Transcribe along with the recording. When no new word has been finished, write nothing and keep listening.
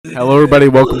Hello, everybody.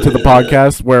 Welcome to the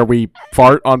podcast where we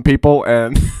fart on people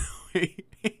and.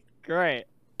 Great.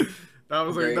 That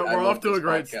was we're off to a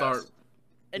great start.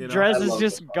 And Drez is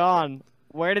just gone.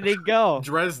 Where did he go?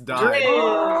 Drez died.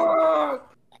 Yo,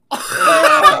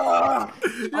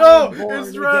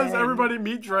 it's Drez. Everybody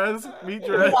meet Drez. Meet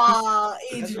Drez. Wow,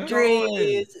 it's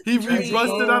Drez. He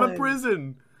busted out of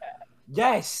prison.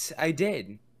 Yes, I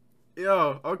did.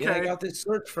 Yo, okay. Yeah, I got this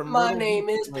search from. My name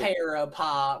is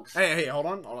Parapox. Hey, hold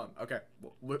on. Okay.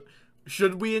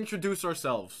 Should we introduce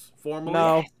ourselves formally?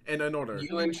 No. And in order?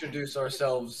 You introduce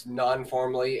ourselves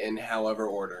non-formally in however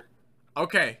order.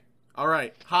 Okay. All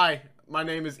right. Hi, my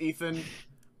name is Ethan.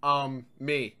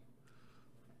 Me.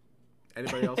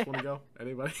 Anybody else want to go?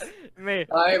 Anybody? Me.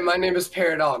 Hi, my name is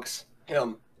Paradox.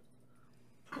 Him.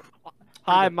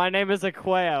 Hi, my name is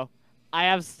Aqueo. I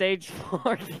have stage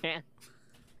 4 cancer.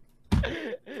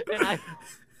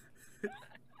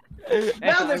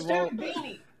 Now there's David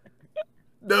Beanie.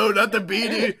 No, not the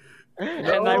beanie.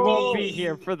 And I won't be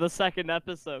here for the second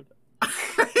episode.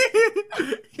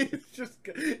 he's just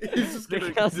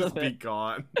gonna be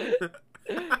gone.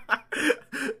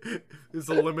 It's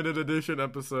a limited edition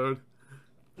episode.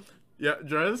 Yeah,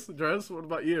 Drez, what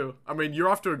about you? I mean, you're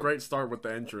off to a great start with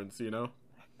the entrance, you know?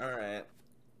 Alright.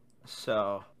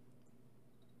 So.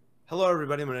 Hello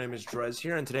everybody, my name is Drez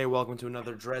here, and today welcome to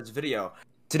another Drez video.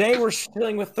 Today we're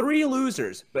dealing with 3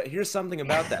 losers, but here's something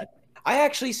about that. I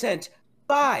actually sent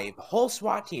 5 whole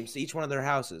SWAT teams to each one of their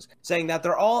houses, saying that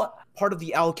they're all part of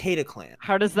the Al-Qaeda clan.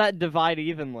 How does that divide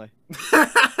evenly?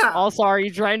 Also, are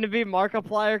you trying to be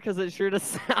Markiplier? Because it sure does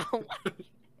sound like...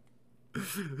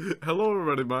 Hello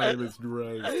everybody, my name is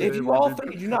Drez. If you all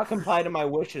do not comply to my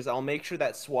wishes, I'll make sure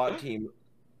that SWAT team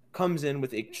comes in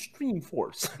with extreme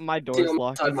force. My door's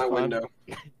locked. Outside my window.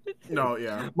 No,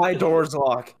 yeah. My door's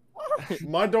locked.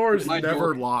 My door is My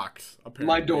never door- locked, apparently.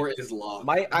 My door is locked.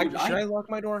 Should I lock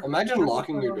my door? Imagine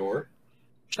locking your door.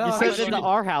 Should I You lock said my into door?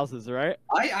 our houses, right?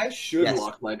 I should Yes.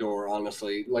 lock my door,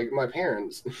 honestly. Like, my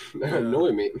parents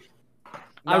annoy me.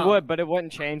 I No. would, but it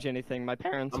wouldn't change anything. My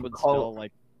parents I'm would call- still,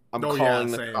 like... I'm Oh, yeah,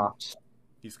 calling the same. cops.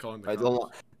 He's calling the Right,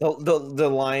 cops. the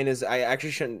line is, I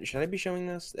actually shouldn't, should I be showing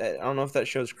this? I don't know if that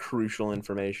shows crucial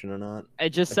information or not.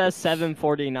 It just says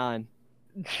 749.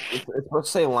 It's supposed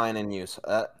to say line in use.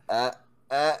 There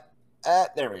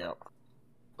we go.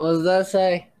 What does that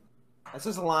say? That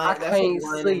says line. I That's can't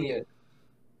line see in use. it.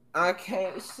 I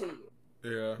can't see it.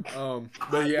 Yeah, I'm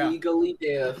but yeah. legally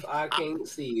deaf. I can't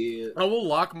see it. I will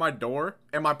lock my door,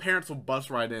 and my parents will bust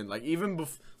right in. Like, even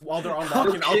while they're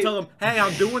unlocking, I'll Okay. tell them, hey,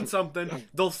 I'm doing something.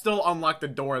 They'll still unlock the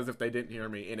door as if they didn't hear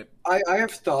me. And I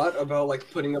have thought about, like,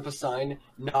 putting up a sign,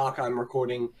 knock, I'm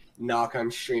recording, knock,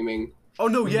 I'm streaming. oh,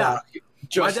 no, yeah. Knock,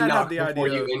 just dad had knock the before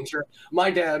idea- you enter.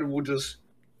 My dad will just,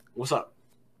 what's up?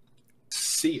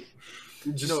 See it.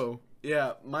 Just, No,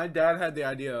 yeah. My dad had the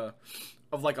idea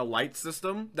of, like, a light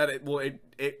system that it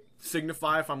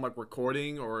signify if I'm, like,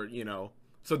 recording or, you know,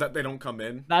 so that they don't come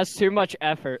in. That's too much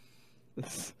effort. To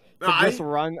I- just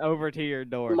run over to your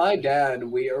door. My dad,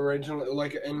 we originally,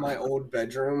 like, in my old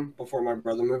bedroom, before my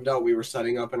brother moved out, we were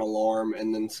setting up an alarm,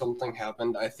 and then something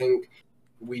happened. I think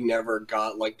we never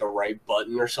got, like, the right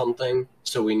button or something,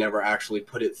 so we never actually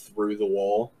put it through the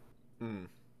wall. Hmm.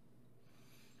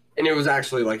 And it was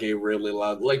actually, like, a really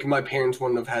loud... Like, my parents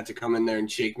wouldn't have had to come in there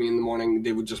and shake me in the morning.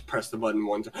 They would just press the button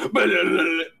once.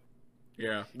 It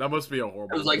Yeah, that must be a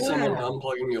horrible. was like thing. someone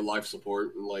unplugging your life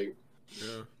support, and, like...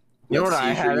 Yeah. You know what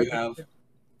I seizure had? you have.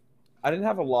 I didn't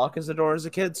have a lock as a door as a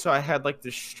kid, so I had like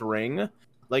this string,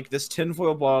 like this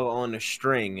tinfoil ball on a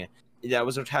string that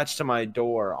was attached to my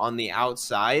door on the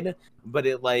outside, but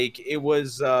it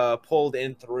was pulled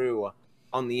in through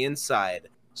on the inside.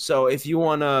 So if you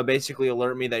want to basically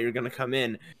alert me that you're going to come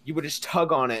in, you would just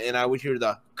tug on it, and I would hear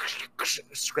the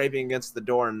scraping against the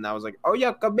door, and I was like, oh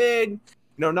yeah, come in.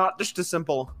 No, not just a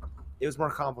simple. It was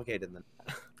more complicated than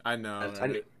that. I know. That's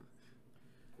right?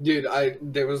 Dude,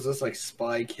 there was this, like,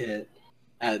 spy kit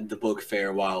at the book fair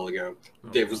a while ago.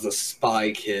 There was the spy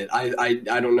kit. I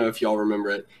don't know if y'all remember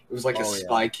it. It was like a Oh, yeah.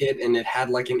 spy kit, and it had,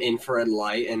 like, an infrared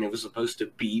light, and it was supposed to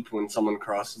beep when someone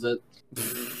crosses it.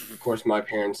 Of course, my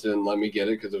parents didn't let me get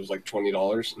it because it was, like,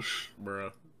 $20. Bro.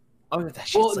 Oh, that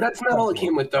shit's Well, like- that's not all it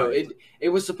came with, though. It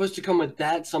was supposed to come with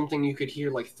that, something you could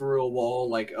hear, like, through a wall,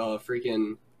 like,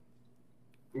 freaking...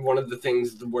 One of the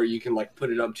things where you can, like, put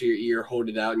it up to your ear, hold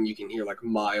it out, and you can hear, like,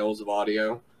 miles of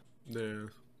audio. Yeah.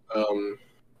 It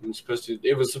was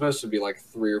supposed to be, like,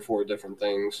 3 or 4 different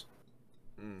things.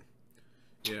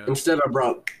 Yeah. Instead, I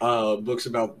brought books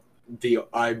about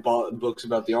I bought books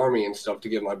about the army and stuff to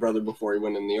give my brother before he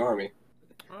went in the army.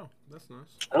 Oh, that's nice.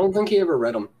 I don't think he ever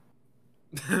read them.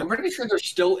 I'm pretty sure they're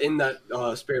still in that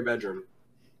spare bedroom.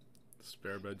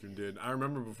 Spare bedroom, dude. I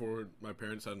remember before my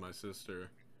parents had my sister,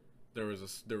 there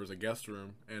was a guest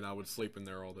room, and I would sleep in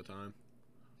there all the time.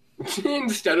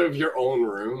 Instead of your own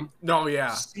room. No,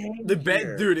 yeah, Same the bed,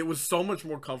 here. dude. It was so much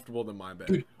more comfortable than my bed.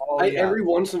 Dude, Oh, yeah. Every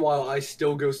once in a while, I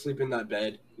still go sleep in that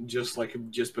bed, just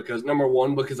because number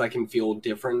one, because I can feel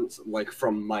different like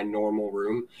from my normal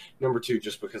room. Number two,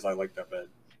 just because I like that bed.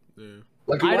 Yeah,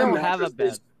 Like I my don't have a mattress bed.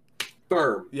 is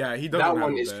firm. yeah. He doesn't That have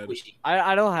one a is bed. squishy.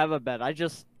 I don't have a bed. I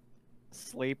just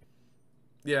sleep.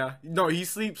 Yeah, no, he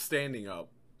sleeps standing up.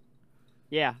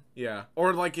 Yeah. Yeah,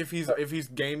 or like if he's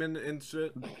gaming and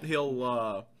shit,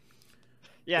 he'll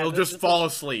Yeah. just fall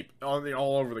asleep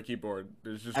all over the keyboard.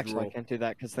 It's just Actually, I drool. can't do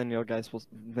that because then you guys will.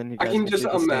 I can will just do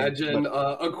the same, imagine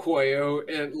but- Aquayo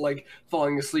and like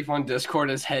falling asleep on Discord.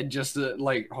 His head just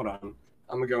like, hold on,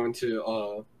 I'm gonna go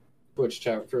into Twitch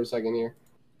chat for a second here.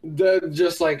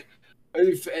 Just like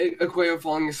if Aquayo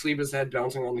falling asleep, his head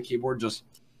bouncing on the keyboard. Just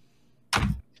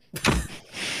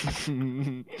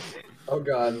oh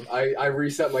god, I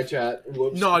reset my chat.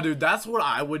 Whoops. No, dude, that's what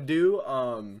I would do.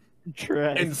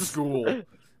 Trez. In school,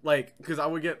 like, because I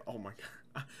would get, oh my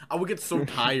god, I would get so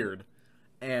tired,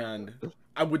 and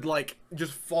I would like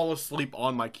just fall asleep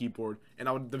on my keyboard,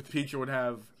 and the teacher would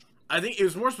have, I think it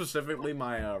was more specifically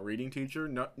my reading teacher.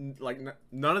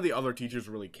 None of the other teachers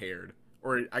really cared,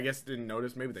 or I guess didn't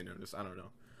notice. Maybe they noticed. I don't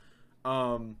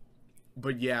know.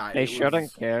 But yeah, They it shouldn't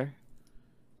was- care.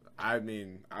 I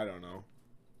mean, I don't know.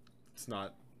 It's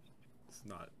not,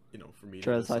 for me. to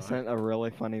Trez, I decide. sent a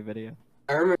really funny video.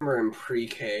 I remember in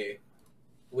pre-K,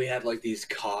 we had like these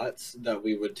cots that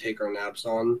we would take our naps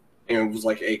on, and it was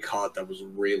like a cot that was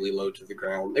really low to the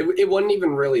ground. It wasn't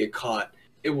even really a cot.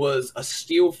 It was a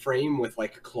steel frame with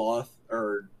like cloth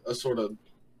or a sort of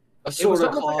was cloth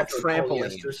almost like a or trampoline.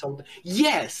 polyester or something.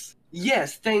 Yes,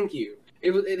 thank you.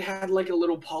 It had like a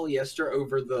little polyester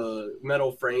over the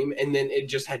metal frame, and then it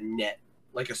just had net,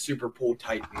 like a super pull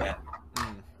tight net.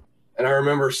 Mm. And I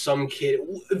remember some kid,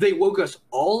 they woke us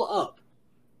all up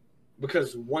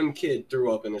because one kid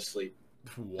threw up in his sleep.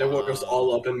 They woke us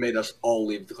all up and made us all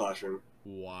leave the classroom.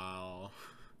 Wow.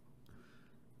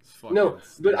 No,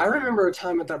 but I remember a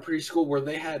time at that preschool where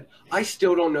they had, I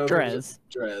still don't know if it was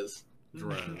Trez.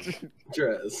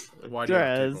 Drez. Why do you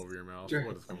have to Drez. take over your mouth? Drez.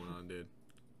 What is going on, dude?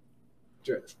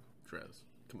 Drez. Trez,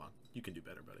 come on. You can do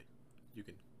better, buddy. You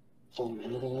can.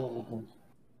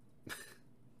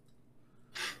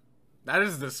 That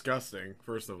is disgusting,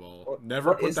 first of all. What-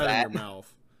 Never what put is that that? in your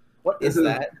mouth. What is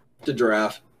that? The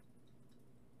giraffe.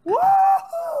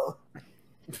 Whoa!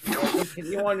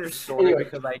 Continue on your story Anyway,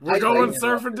 because I We're I- going I-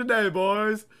 surfing today,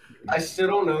 boys. I still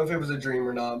don't know if it was a dream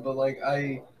or not, but like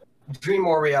dream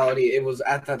or reality, it was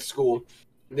at that school.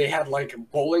 They had like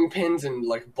bowling pins and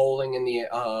like bowling in the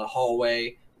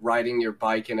hallway, riding your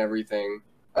bike and everything.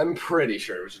 I'm pretty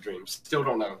sure it was a dream. Still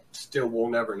don't know. Still will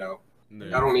never know. No.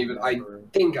 I don't even. I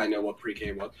think I know what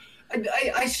pre-K was.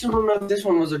 I still don't know if this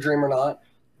one was a dream or not.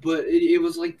 But it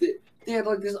was like they had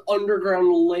like this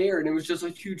underground lair, and it was just a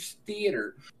huge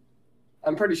theater.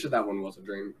 I'm pretty sure that one was a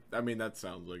dream. I mean, that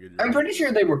sounds like a dream. I'm pretty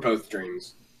sure they were both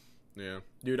dreams. Yeah.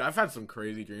 Dude, I've had some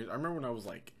crazy dreams. I remember when I was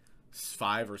like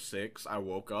 5 or 6, I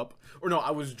woke up. Or no, I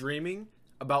was dreaming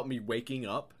about me waking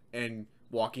up and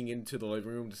walking into the living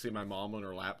room to see my mom on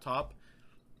her laptop.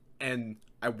 And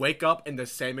I wake up and the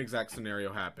same exact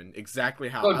scenario happened. Exactly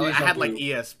how Oh, I deja had like vu.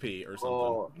 ESP or something.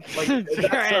 Oh,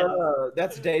 like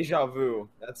that's deja vu.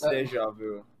 That's deja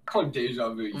vu. Called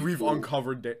deja vu. you We've fool.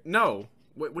 uncovered no.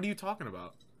 What are you talking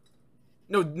about?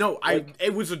 No,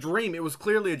 it was a dream. It was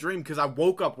clearly a dream because I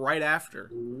woke up right after.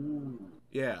 Ooh.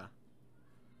 Yeah.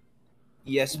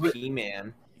 ESP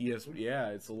man. Yeah,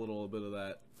 it's a little bit of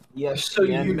that. Yes. So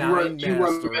you Mind you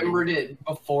mastering. remembered it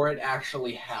before it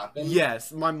actually happened?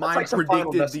 Yes, my mind like some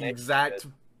Final predicted the Destination exact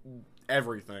shit.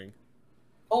 everything.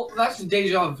 Oh, that's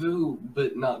deja vu,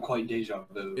 but not quite deja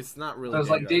vu. It's not really. Because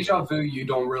like deja vu, you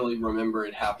don't really remember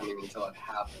it happening until it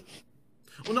happened.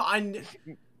 Well, no,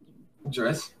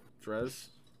 Dress. Drez.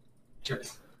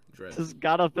 Just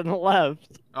got up and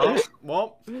left. Oh,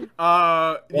 well,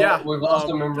 yeah. we've lost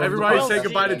a member of the everybody Well, say see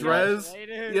goodbye to you guys Drez.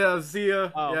 later. Yeah, see ya.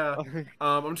 Oh. Yeah.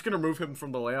 I'm just gonna remove him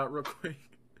from the layout real quick.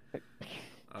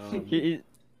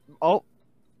 Oh,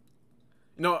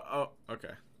 No. Oh,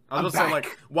 okay. I I'm was just saying, back.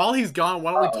 like, while he's gone,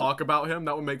 why don't we Uh-oh. talk about him?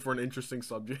 That would make for an interesting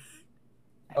subject.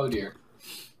 Oh dear.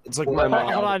 It's like Well, my I'm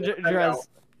mom. hold on, Drez.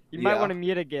 You might Yeah. want to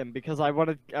mute again because I want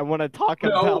to talk No.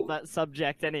 about that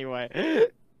subject anyway.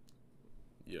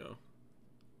 Yeah.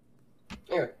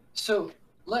 Anyway, so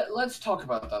let's talk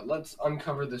about that. Let's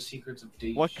uncover the secrets of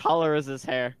deja. What color is his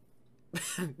hair?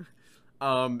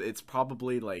 It's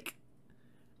probably like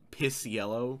piss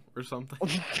yellow or something.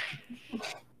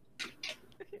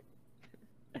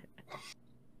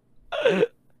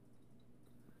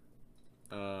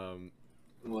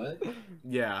 What?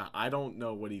 Yeah, I don't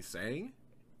know what he's saying,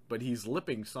 but he's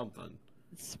lipping something.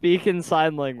 Speak in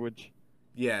sign language.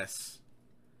 Yes.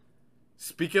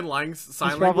 Speak in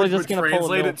sign probably language, just but gonna pull a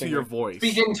translate middle it to your finger. voice.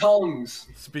 Speak in tongues.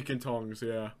 Speak in tongues,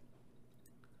 yeah.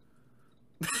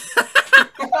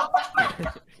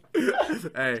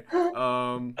 Hey,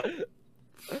 for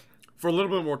a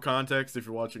little bit more context, if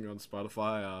you're watching on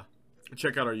Spotify,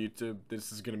 check out our YouTube.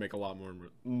 This is gonna make a lot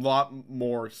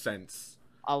more sense.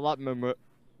 A lot more.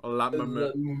 A lot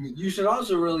more. You should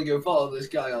also really go follow this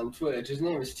guy on Twitch. His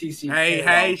name is TC.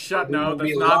 Hey, shut! No,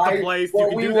 that's not the place. You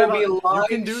can we do will that. be You live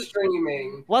can do.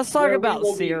 streaming. Let's talk where we about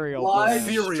will be cereal. Live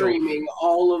Cereal. streaming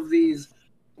all of these.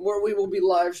 Where we will be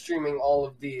live streaming all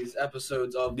of these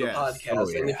episodes of the Yes. podcast. Oh,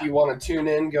 yeah. And if you want to tune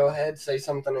in, go ahead, say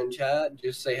something in chat.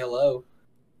 Just say hello.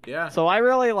 Yeah. So I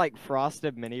really like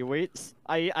frosted mini wheats.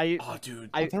 Oh, dude.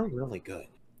 They're really good.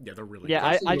 Yeah, they're really. Yeah, good.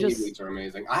 Frosted I Mini just- Wheats are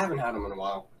amazing. I haven't had them in a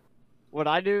while. what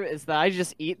I do is that I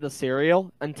just eat the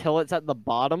cereal until it's at the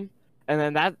bottom, and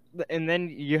then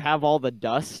you have all the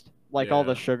dust, like all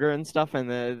the Yeah. sugar and stuff, and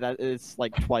that it's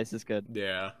like twice as good.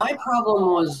 Yeah. My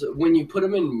problem was when you put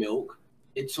them in milk,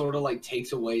 it sort of like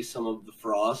takes away some of the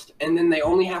frost, and then they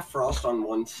only have frost on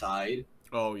one side.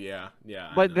 Oh yeah. Yeah.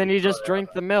 I But know. then you just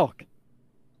drink the milk.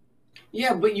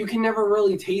 Yeah, but you can never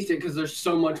really taste it because there's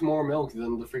so much more milk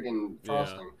than the freaking Yeah.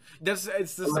 frosting. it's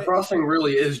the And the same. frosting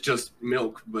really is just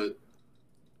milk, but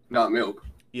not milk.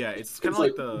 Yeah, it's kind It's of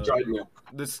like like the. dried milk.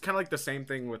 This is kind of like the same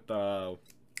thing with what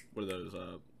are those?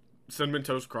 Cinnamon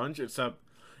Toast Crunch. Except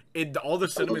all the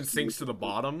cinnamon sinks to the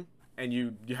bottom, and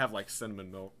you have like cinnamon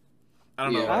milk. I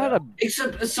don't know. Yeah. I had a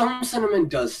Except some cinnamon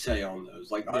does stay on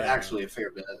those, like Yeah. actually a fair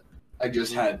bit. I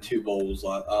just had 2 bowls,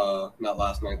 not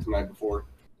last night, the night before,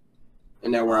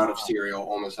 and now we're out of cereal,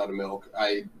 almost out of milk.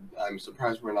 I'm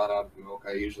surprised we're not out of milk.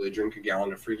 I usually drink a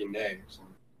gallon a freaking day. So.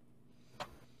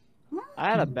 I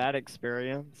had a bad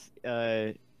experience.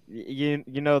 You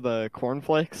know the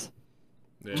cornflakes?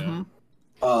 Yeah.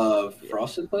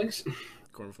 Frosted Flakes?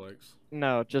 Cornflakes.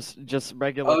 No, just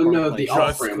regular. Oh, no, the cornflakes. Just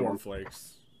off-brand one.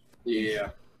 cornflakes. Yeah.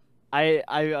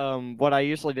 What I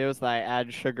usually do is that I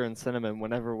add sugar and cinnamon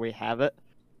whenever we have it.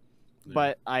 Yeah.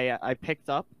 But I picked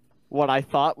up what I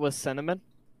thought was cinnamon.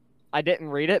 I didn't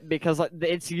read it because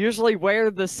it's usually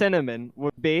where the cinnamon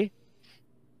would be.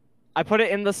 I put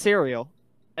it in the cereal,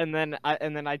 and then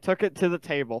I took it to the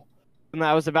table, and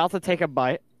I was about to take a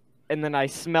bite, and then I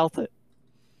smelt it.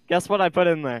 Guess what I put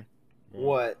in there?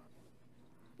 What?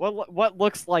 What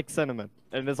looks like cinnamon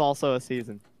and is also a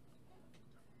season.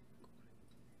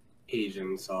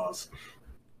 Asian sauce.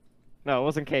 No, it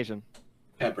wasn't Cajun.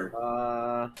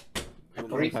 Pepper.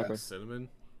 Green pepper. Cinnamon.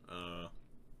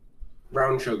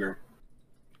 Brown sugar.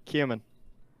 Cumin.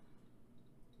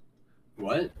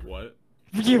 What? What?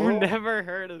 You've Oh. never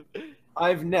heard of?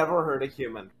 I've never heard of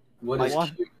cumin. What is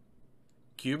What?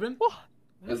 Cuban?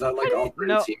 Is that like all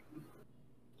No. fruity?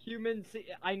 Cumin.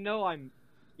 I know I'm.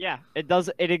 Yeah, it does.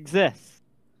 It exists,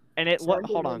 and it. Send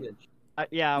Hold an on. image.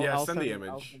 Yeah. Yeah, I'll send the I'll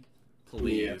image. send-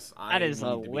 Please. I That is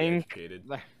a need to be link. educated.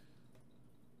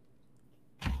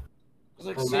 It's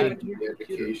like Homemade seven-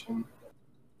 medication.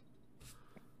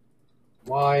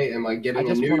 Why am I getting a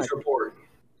just news wanna- report?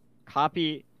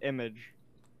 Copy image.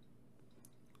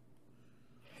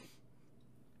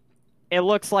 It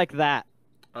looks like that.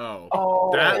 Oh.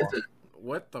 Oh, That- Is it-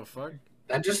 What the fuck?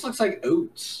 That just looks like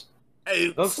oats.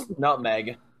 Hey, looks like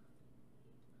nutmeg.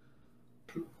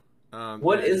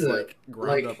 What yeah, is it's it? Like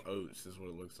ground Like- up oats is what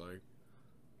it looks like.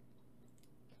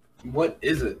 What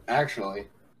is it actually?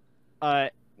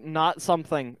 Not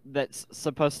something that's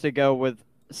supposed to go with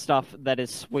stuff that is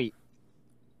sweet.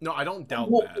 No, I don't doubt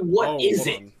What- that. what oh, is hold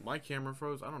it? on. My camera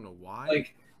froze. I don't know why.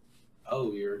 Like,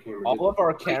 oh, your camera. All did- of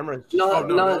our cameras. No, oh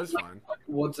no, not- no, it's fine.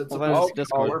 What's it Well, supposed that's Oh, to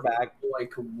Discord. we're back. be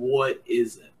like? What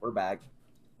is it? We're back.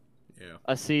 Yeah.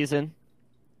 A season.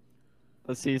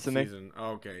 A seasoning. Season.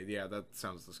 Okay, yeah, that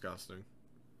sounds disgusting.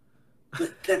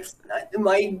 That's not,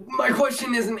 my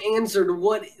question isn't answered.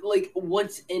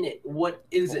 What's in it? What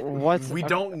is it? What's We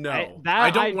don't know. I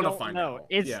that don't I want to don't find know. out.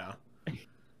 It's- Yeah.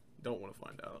 Don't want to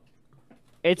find out.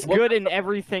 It's What- good in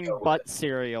everything but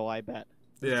cereal, I bet.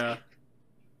 Yeah.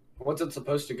 What's it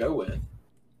supposed to go with?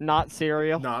 Not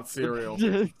cereal. Not cereal.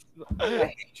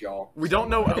 I hate y'all. We don't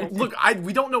know. Look,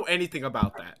 we don't know anything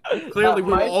about that. Clearly,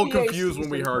 we were might all be a confused when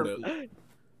we season heard for it.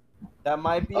 That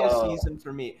might be a Oh. season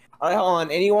for me. All right, hold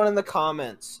on. Anyone in the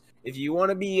comments, if you want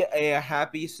to be a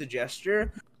happy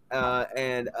suggester,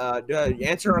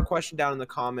 answer our question down in the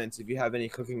comments if you have any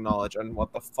cooking knowledge on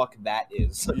what the fuck that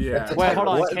is. Yeah. It's a Wait, type hold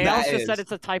of- on. what Chaos that just is. said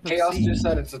it's a type of Chaos seed. just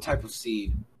said it's a type of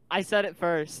seed. I said it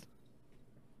first.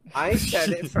 I said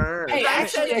it first. Hey,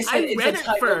 actually, I said it's read a it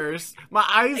type first. My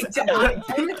eyes, Technically, eyes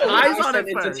I on said it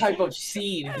it's first. a type of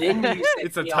seed. Then you said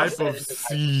It's a Chaos type said of it's a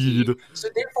seed. So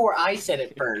therefore, I said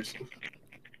it first.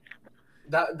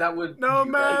 That would No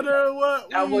matter what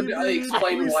that we would do,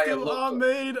 explain we why it still looked are like-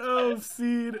 made of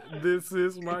seed. This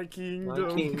is my kingdom.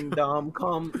 My kingdom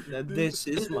come. This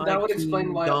is my that would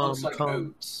explain why it looks kingdom like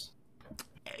come. oats.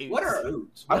 What are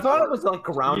oats? I What thought are- it was like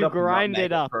ground You up. grind nutmeg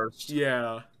it at up. first.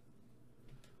 Yeah.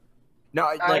 No,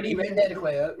 I like already made that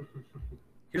clear.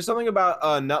 here's something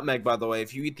about nutmeg. By the way,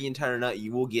 if you eat the entire nut,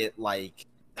 you will get like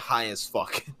high as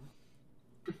fuck.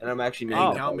 And I'm actually making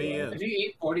Oh. that, Count by the me way. in. If you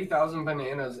eat 40,000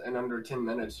 bananas in under 10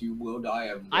 minutes, you will die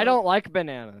of. I don't like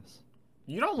bananas.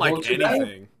 You don't like Well, today-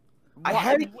 anything. I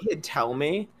had a kid tell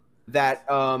me that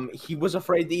he was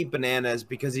afraid to eat bananas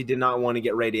because he did not want to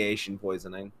get radiation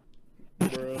poisoning.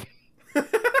 Bro.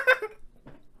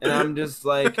 And I'm just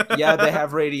like, yeah, they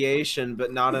have radiation,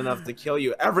 but not enough to kill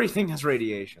you. Everything has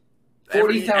radiation.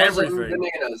 40,000 everything.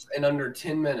 bananas in under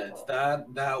 10 minutes. That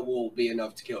will be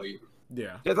enough to kill you.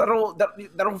 Yeah. Yeah,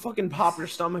 that'll fucking pop your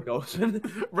stomach open.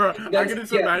 Bro, I can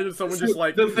just imagine someone just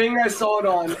like. The thing I saw it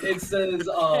on, it says,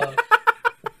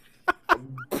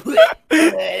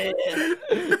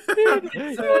 You have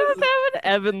to have an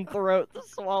Evan throat to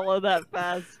swallow that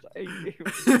fast.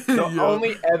 So Yeah.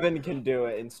 only Evan can do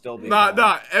it and still be fine.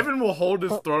 Nah. Evan will hold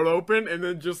his throat open and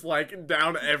then just like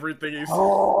down everything he's.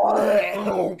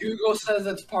 Google says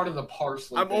it's part of the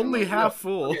parsley. I'm only half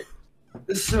full. Okay.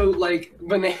 So, like,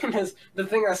 bananas, the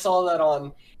thing I saw that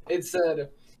on, it said,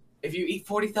 if you eat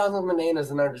 40,000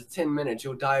 bananas in under 10 minutes,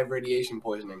 you'll die of radiation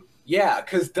poisoning. Yeah,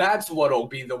 because that's what'll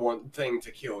be the one thing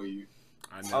to kill you.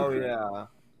 I know. Oh yeah.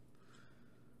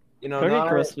 You know, Cookie not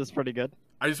Crisp is pretty good.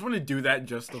 I just want to do that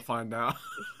just to find out.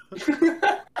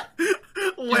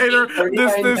 Later,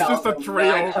 this is just a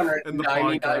trail in the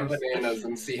 39,999 podcast. bananas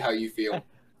and see how you feel.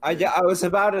 I was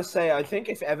about to say, I think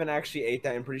if Evan actually ate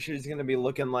that, I'm pretty sure he's gonna be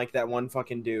looking like that one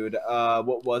fucking dude.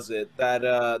 What was it? That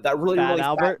really Fat really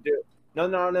Albert? fat dude.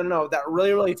 No. That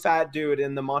really fat dude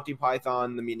in the Monty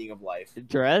Python: The Meaning of Life.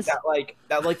 Dress?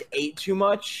 That ate too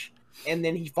much, and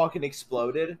then he fucking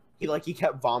exploded. He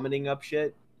kept vomiting up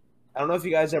shit. I don't know if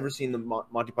you guys ever seen the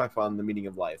Monty Python: The Meaning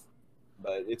of Life,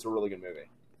 but it's a really good movie.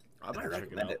 I might I check it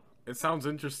recommend out. it. It sounds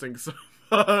interesting so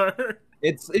far.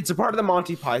 It's a part of the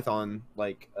Monty Python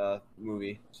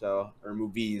movie, or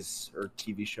movies or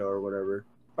TV show or whatever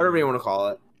you want to call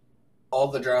it. All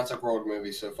the Jurassic World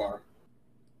movies so far.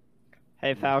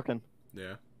 Hey, Falcon.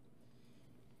 Yeah.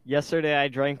 Yesterday I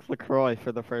drank LaCroix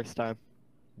for the first time.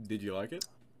 Did you like it?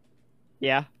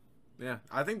 Yeah. Yeah,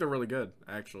 I think they're really good,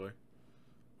 actually.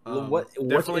 What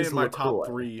Definitely is in my LaCroix? top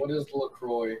 3. What is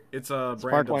LaCroix? It's a brand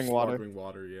Sparkling of water. sparkling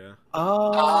water. Yeah.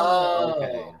 Oh,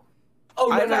 okay. Oh,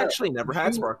 no, I've no. actually never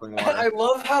had sparkling water. I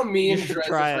love how me You and should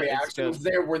try Drez's it, it's reactions good.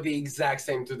 there were the exact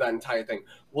same through that entire thing.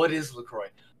 What is LaCroix?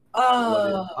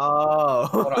 Oh.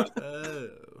 Hold on. Oh.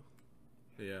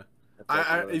 Yeah. That's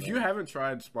actually really If you nice. haven't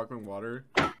tried sparkling water,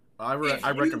 I If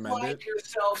you recommend like it.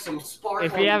 yourself some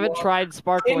sparkling If you haven't water, tried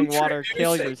sparkling water,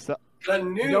 kill Introduce it. yourself. the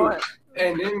new You know what?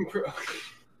 and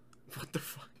What the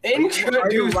fuck? Are you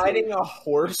introduce. riding a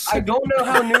horse? I don't know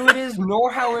how new it is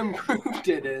nor how improved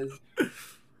it is,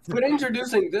 but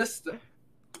introducing this.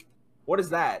 What is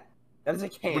that? That is a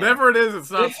can. Whatever it is,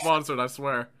 it's not sponsored. I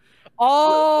swear.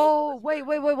 Oh,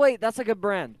 wait. That's a good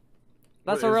brand.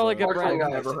 That's What a is really that? good Sparkling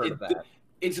brand. I've never heard of that.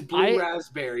 It's blue I-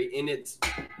 raspberry and it's.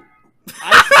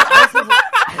 Ice is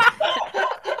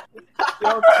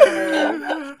Oh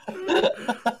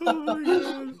my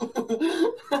God.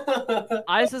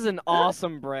 Ice is an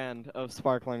awesome brand of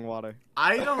sparkling water.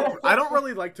 I don't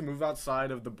really like to move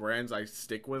outside of the brands I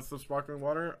stick with the sparkling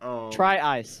water. Try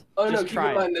Ice. Oh no! Just Keep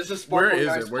try in it. mind, this is Where sparkling is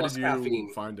ice it? Where plus did you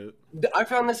caffeine. find it? I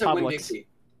found this at Publix. Winn-Dixie.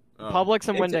 Oh. Publix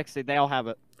and It's- Winn-Dixie, they all have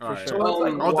it. For Alright. sure. So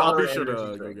it's like I'll water be sure to energy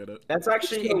go drink. get it. That's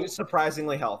actually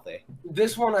surprisingly healthy.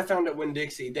 This one I found at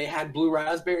Winn-Dixie. They had blue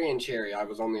raspberry and cherry. I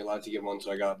was only allowed to get one,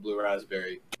 so I got blue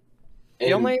raspberry.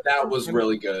 And that was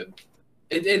really good.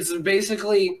 It's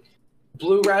basically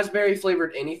blue raspberry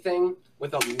flavored anything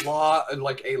with a lot of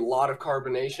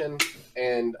carbonation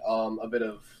and a bit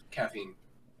of caffeine.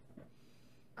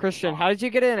 Christian, how did you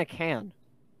get it in a can?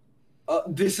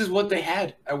 This is what they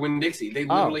had at Winn-Dixie. They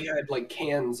literally had like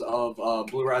cans of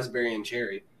blue raspberry and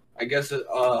cherry. I guess.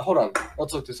 Hold on.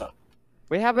 Let's look this up.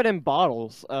 We have it in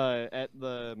bottles at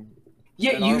the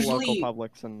Yeah, at our usually. local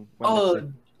Publix and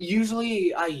Winn-Dixie.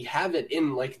 Usually I have it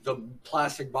in like the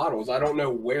plastic bottles. I don't know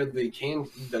where the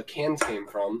cans came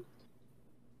from.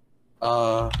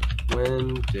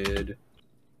 When did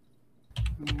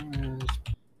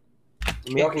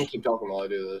y'all can keep talking while I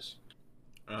do this.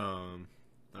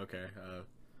 Okay.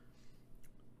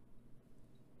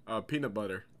 Peanut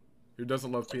butter. Who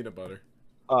doesn't love peanut butter?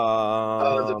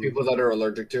 The people that are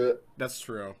allergic to it. That's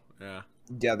true. Yeah.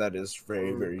 Yeah, that is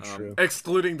very, very true.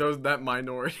 Excluding that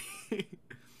minority.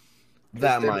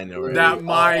 That minority. That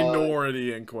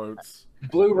minority in quotes.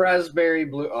 Blue raspberry,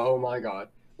 blue. Oh my god.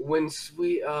 When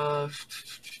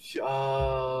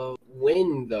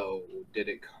though did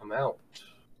it come out?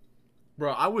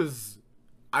 Bro, I was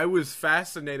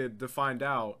fascinated to find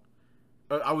out.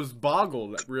 I was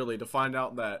boggled really to find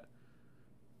out that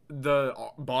the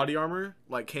body armor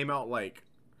like came out like.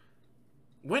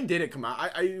 When did it come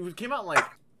out? It came out like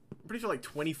I'm pretty sure like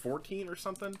 2014 or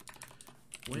something.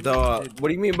 What do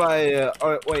you mean by?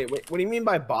 Wait. What do you mean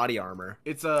by body armor?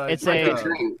 It's It's like a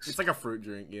a it's like a fruit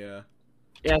drink. Yeah.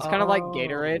 Yeah, it's kind of like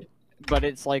Gatorade, but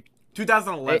it's like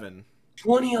 2011.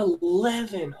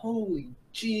 2011. Holy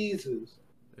Jesus.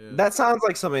 Yeah. That sounds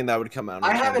like something that would come out.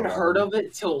 I haven't heard of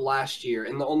it till last year,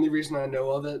 and the only reason I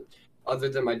know of it, other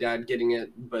than my dad getting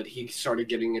it, but he started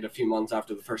getting it a few months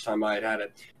after the first time I had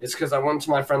it, is because I went to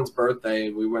my friend's birthday.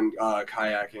 We went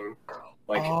kayaking,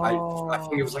 like I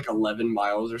think it was like 11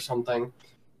 miles or something,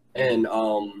 and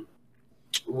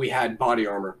we had body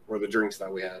armor or the drinks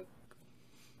that we had.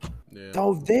 Yeah.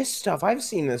 Oh, this stuff. I've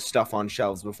seen this stuff on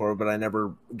shelves before, but I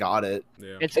never got it.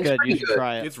 Yeah. it's good. pretty You should good.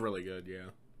 try it. It's really good. Yeah.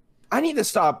 I need to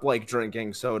stop like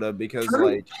drinking soda because Fruit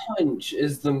like Punch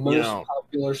is the most know.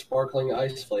 popular sparkling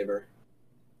ice flavor.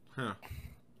 Huh.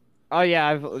 Oh yeah,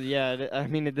 I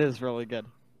mean it is really good.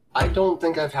 I don't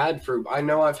think I've had fruit. I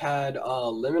know I've had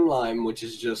lemon lime, which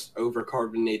is just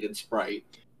overcarbonated Sprite.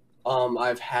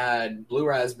 I've had blue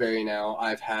raspberry now.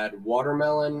 I've had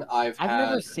watermelon. I've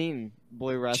never had seen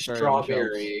blue raspberry. on shelves.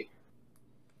 strawberry.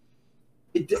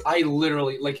 I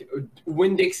literally like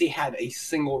Winn Dixie had a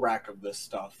single rack of this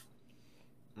stuff.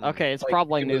 Okay, it's Like,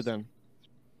 probably it new was- then.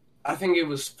 I think it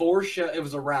was It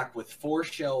was a rack with 4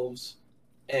 shelves,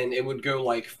 and it would go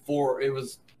like 4. It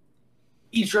was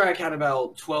each rack had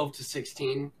about 12 to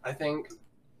 16, I think.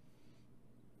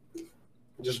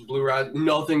 Just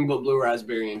nothing but blue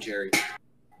raspberry and cherry.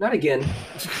 Not again.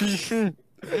 It's you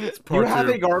part have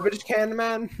two. a garbage can,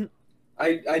 man.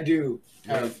 I do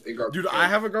have a garbage Dude, can. I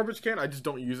have a garbage can. I just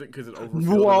don't use it because it overfills.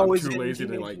 Whoa, I'm is too it lazy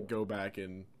to teenage- like go back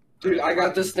and. Dude, I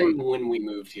got this thing when we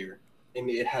moved here, and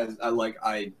it has.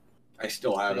 I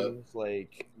still have it. Things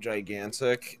like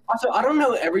gigantic. Also, I don't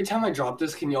know. Every time I drop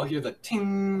this, can y'all hear the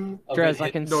ting? Of it Drez, I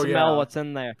hit? can No, smell yeah. what's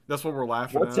in there. That's what we're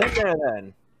laughing What's at. in there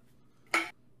then?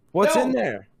 What's No. in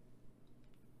there?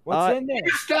 What's in there?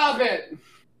 Stop it!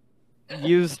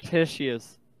 Used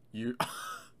tissues. You.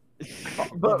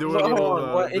 But, do a but hold little,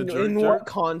 on, what, the in jerk what jerk?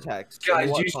 context? Guys,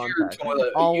 in what use your context?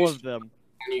 toilet. All use, of them.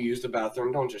 When you use the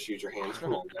bathroom, don't just use your hands.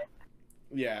 Come on, man.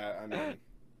 Yeah, I mean,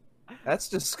 That's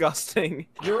disgusting.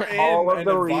 you're in All of an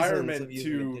the reasons environment of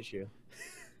using a to. tissue.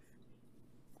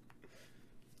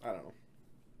 I don't know.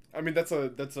 I mean, that's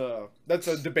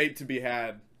a debate to be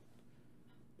had.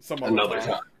 Some other Another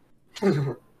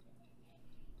time.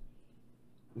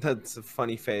 That's a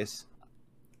funny face.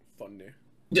 Funny.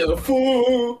 Yeah, the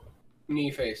fool.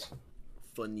 Knee face.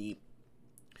 Funny.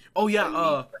 Oh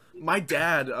yeah, my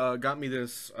dad got me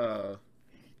this.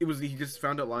 He just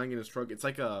found it lying in his truck. It's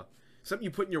like something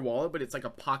you put in your wallet, but it's like a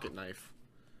pocket knife.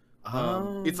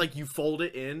 It's like you fold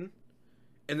it in,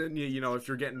 and then you know if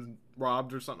you're getting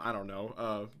robbed or something, I don't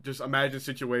know. Just imagine a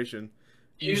situation.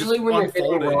 You Usually just when you're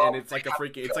unfold getting it, robbed, and it's like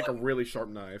it's like a really sharp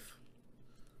knife.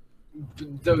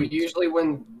 Though usually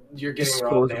when you're getting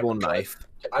robbed, they have Disposable a gun. knife.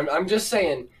 I'm just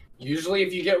saying. Usually,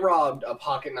 if you get robbed, a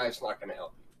pocket knife's not going to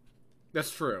help.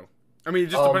 That's true. I mean, it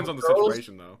just depends on the girls-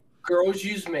 situation, though. Girls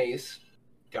use mace.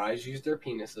 Guys use their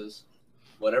penises.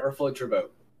 Whatever floats your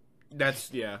boat.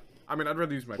 That's yeah. I mean, I'd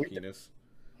rather use my penis.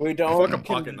 We It's don't like a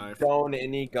pocket knife. condone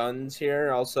any guns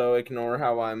here. Also, ignore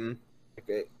how I'm.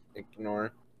 Okay,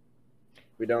 ignore.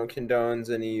 We don't condone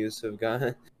any use of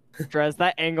gun. Drez,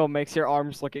 that angle makes your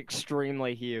arms look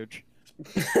extremely huge.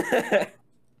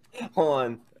 Hold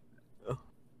on.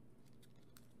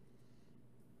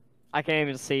 I can't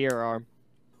even see your arm.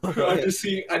 I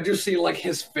just see like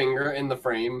his finger in the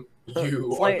frame. You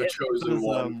It's are like- the chosen it's,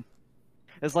 one.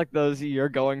 It's like those "you're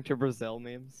going to Brazil"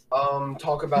 memes.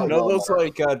 Talk about. No, those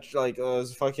Walmart. like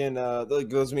those fucking like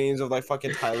those memes of like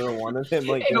fucking Tyler one of him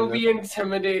like. It'll doing be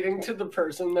intimidating to the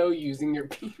person though using your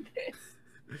penis.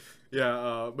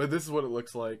 Yeah, but this is what it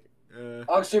looks like.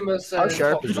 Oxima How said,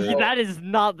 sharp is it? That is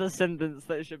not the sentence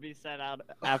that should be said out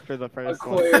after the first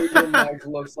one. Aquayo, your mic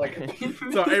looks like a penis.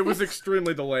 So it was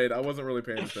extremely delayed. I wasn't really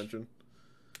paying attention.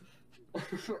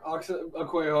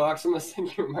 Aquayo, Oxima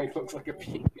said your mic looks like a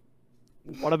penis.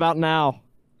 What about now?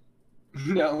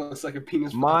 No, it looks like a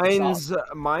penis.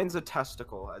 Without Mine's a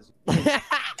testicle. As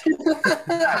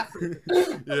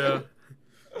Yeah.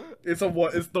 It's the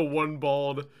one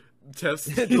bald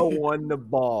test. the one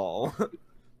ball.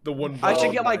 The one I should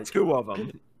bald get like mic. 2 of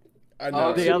them. I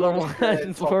know. The Oxima other was gonna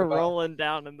ones talk were about- rolling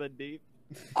down in the deep.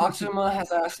 Oxima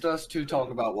has asked us to talk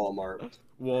about Walmart.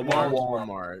 Walmart.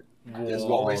 Walmart. As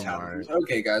always happens.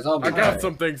 Okay, guys, I'll be I got quiet.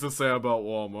 some things to say about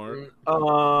Walmart.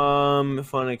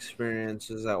 Fun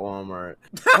experiences at Walmart.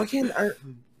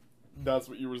 That's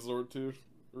what you resort to,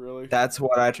 really? That's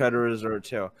what I try to resort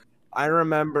to. I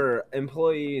remember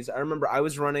employees. I remember I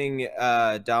was running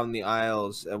down the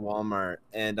aisles at Walmart,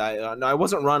 and I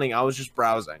wasn't running. I was just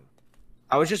browsing.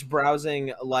 I was just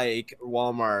browsing like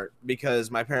Walmart because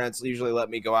my parents usually let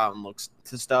me go out and look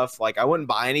to stuff. Like I wouldn't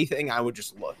buy anything. I would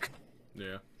just look.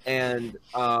 Yeah. And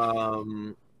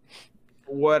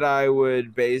what I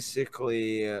would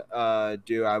basically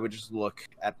do, I would just look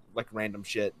at like random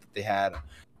shit that they had.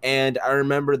 And I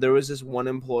remember there was this one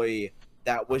employee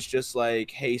that was just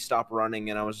like, "Hey, stop running,"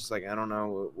 and I was just like, "I don't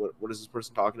know what is this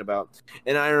person talking about."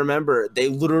 And I remember they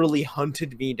literally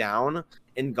hunted me down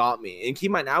and got me. And keep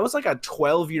in mind, I was like a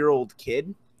 12-year-old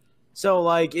kid, so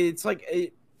like it's like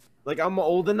I'm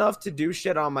old enough to do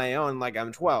shit on my own. Like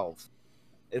I'm 12.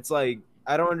 It's like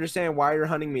I don't understand why you're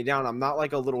hunting me down. I'm not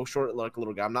like a little short, like a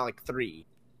little guy. I'm not like 3.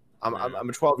 I'm a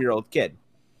 12-year-old kid.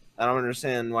 I don't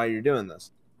understand why you're doing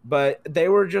this. But they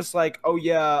were just like, "Oh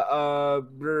yeah,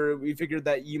 we figured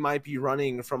that you might be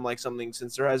running from like something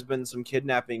since there has been some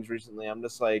kidnappings recently." I'm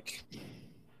just like,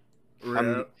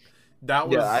 Yeah. That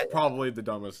was probably the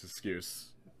dumbest excuse.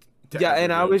 yeah,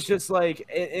 and I was just like,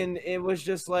 and it was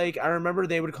just like, I remember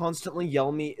they would constantly yell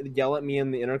at me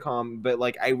in the intercom, but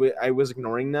like I was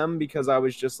ignoring them because I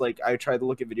was just like, I tried to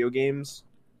look at video games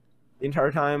the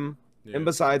entire time, Yeah. and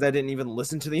besides, I didn't even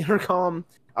listen to the intercom.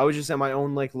 I was just in my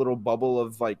own like little bubble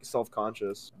of like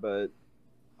self-conscious. But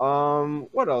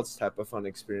what else type of fun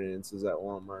experiences at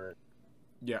Walmart?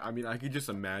 Yeah, I mean, I could just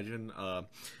imagine.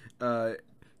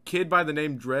 Kid by the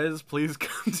name Drez, please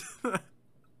come to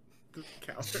the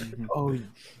counter. Oh,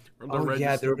 From the Oh, yeah,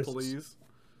 register, there was- please.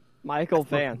 Michael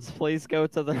Vance, please go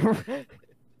to the.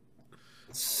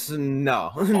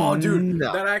 no. Oh, dude,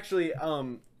 no. that actually,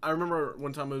 I remember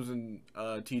one time I was in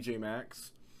TJ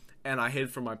Maxx, and I hid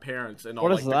from my parents and all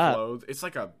What like is the that? clothes. It's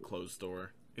like a clothes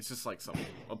store. It's just like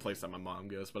a place that my mom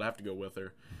goes, but I have to go with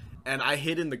her. And I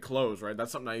hid in the clothes, right?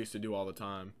 That's something I used to do all the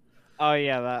time. Oh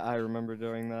yeah, that I remember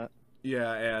doing that.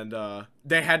 Yeah, and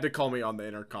they had to call me on the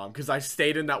intercom because I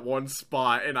stayed in that one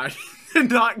spot and I did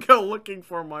not go looking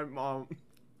for my mom.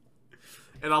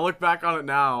 And I look back on it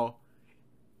now,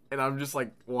 and I'm just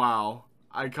like, wow,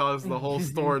 I caused the whole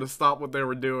store to stop what they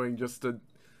were doing just to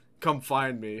come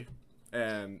find me.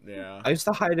 And yeah, I used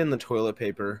to hide in the toilet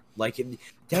paper. Like, have you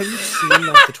seen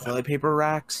like the toilet paper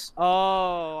racks?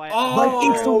 Oh, Like,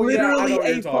 it's yeah, I know literally what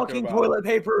you're a talking fucking about. toilet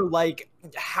paper like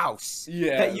house.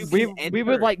 yeah, That you we can we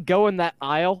would enter. like go in that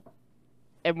aisle,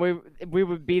 and we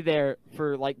would be there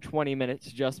for like 20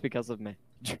 minutes just because of me.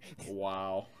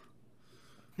 wow.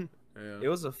 It Yeah.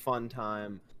 was a fun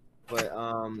time, but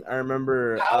I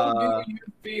remember. How do you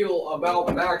feel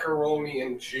about macaroni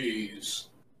and cheese?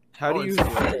 How do Oh, you?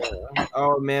 it's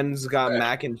Oh, man's got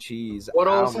mac and cheese. What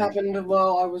else Ow. happened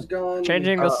while I was gone?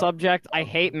 Changing the Uh, subject, I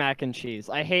hate mac and cheese.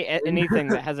 I hate anything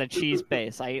that has a cheese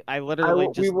base. I literally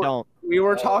we just were- don't. We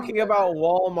were talking about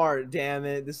Walmart. Damn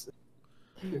it! This.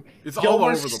 It's Y'all all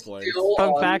were over the place. still Fun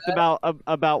on fact that?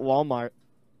 about Walmart.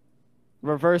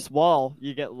 Reverse wall,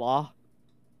 you get law.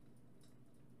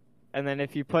 And then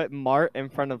if you put Mart in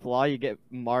front of law, you get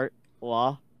Mart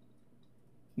law.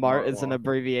 Mart Mart is an law.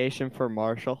 abbreviation for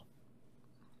Marshall.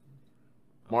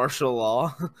 Martial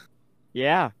law.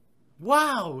 Yeah.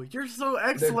 Wow, you're so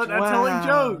excellent at Wow. telling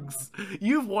jokes.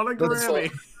 You've won a That's so-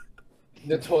 Grammy.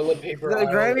 The toilet paper. The aisle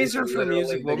Grammys is are for literally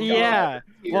music, the but- God Yeah.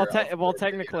 Well, tier of well, birthday.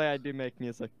 technically, I do make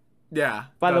music. Yeah.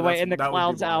 By the way, that's- in the that would be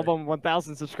Clouds why. album,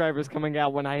 1,000 subscribers coming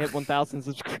out when I hit 1,000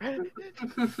 subscribers.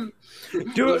 Do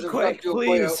Those it are quick, factual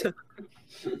please.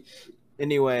 Quayo.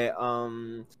 Anyway,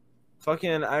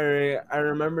 fucking, I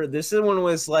remember this one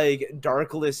was like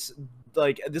darkless.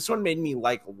 Like this one made me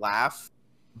like laugh,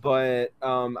 but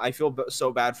I feel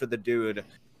so bad for the dude.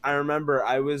 I remember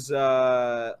I was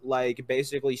like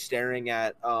basically staring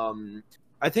at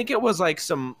I think it was like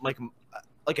some like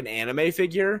an anime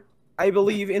figure. I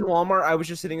believe in Walmart. I was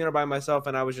just sitting there by myself,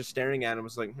 and I was just staring at it. I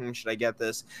was like, should I get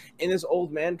this? And this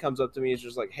old man comes up to me. He's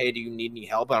just like, hey, do you need any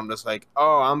help? And I'm just like,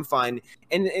 oh, I'm fine.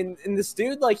 And this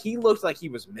dude, like, he looked like he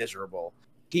was miserable.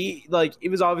 He, like, it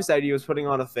was obvious that he was putting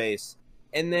on a face.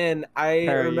 And then I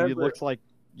Harry, remember... you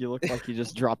look like you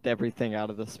just dropped everything out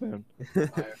of the spoon. I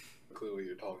have no clue what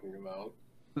you're talking about.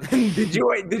 Did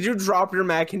you drop your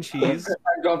mac and cheese?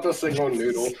 I dropped a single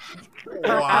noodle.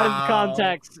 Wow. Out of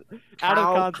context. Out of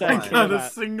How context. fun. Not a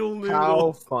single noodle.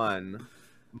 How fun.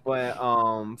 But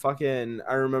fucking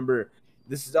I remember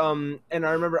this and I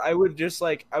remember I was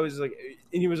like, and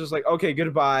he was just like, okay,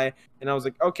 goodbye, and I was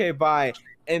like, okay, bye.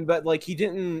 But like he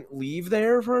didn't leave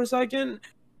there for a second.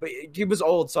 But he was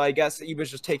old, so I guess he was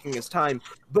just taking his time.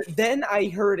 But then I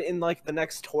heard in like the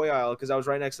next toy aisle, because I was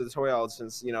right next to the toy aisle,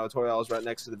 since toy aisle is right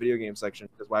next to the video game section.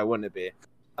 Because why wouldn't it be?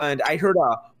 And I heard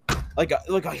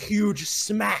a huge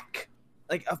smack,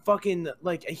 like a fucking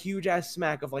like a huge ass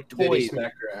smack of like Did he toys.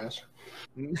 smack your ass?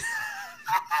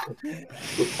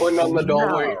 Pointing on the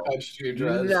doll where you touched your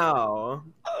dress. No.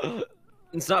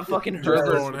 It's not fucking Just her.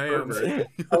 throwing hands.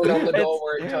 Pointing on the doll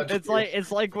where you touched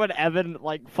It's like when Evan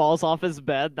like falls off his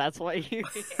bed. That's what you.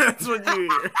 That's what you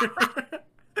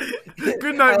hear.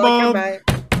 Good night, I Mom.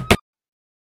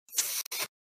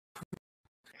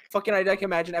 Fucking, I can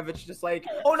imagine Evan's just like,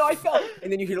 oh no, I fell, and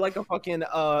then you hear like a fucking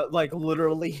like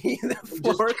literally the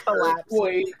floor collapse.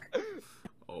 Wait.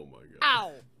 Oh my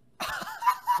god.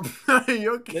 Ow! Are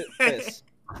you okay? This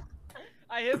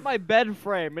I hit my bed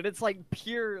frame, and it's like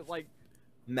pure like.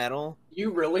 metal. You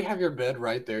really have your bed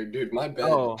right there, dude. My bed.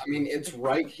 Oh. I mean, it's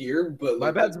right here, but My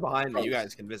like, bed's behind me. You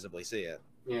guys can visibly see it.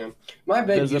 Yeah, my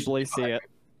bed. Visibly see it.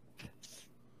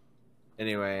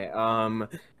 Anyway, I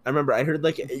remember I heard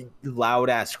like a loud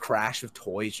ass crash of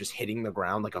toys just hitting the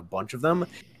ground, like a bunch of them,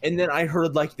 and then I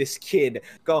heard like this kid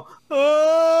go,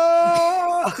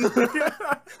 "Ah!"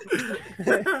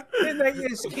 and like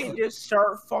this kid just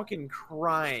start fucking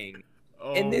crying,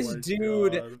 Oh and this my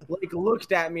dude God. like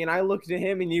looked at me, and I looked at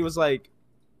him, and he was like,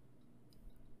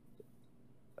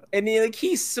 and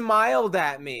he smiled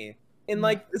at me. And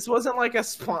like this wasn't like a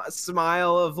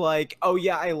smile of like, oh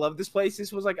yeah, I love this place.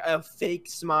 This was like a fake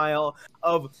smile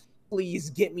of, please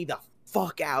get me the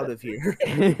fuck out of here.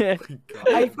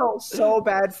 I felt so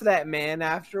bad for that man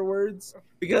afterwards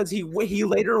because he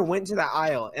later went to that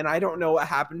aisle, and I don't know what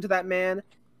happened to that man.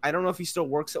 I don't know if he still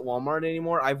works at Walmart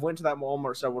anymore. I've went to that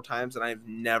Walmart several times, and I've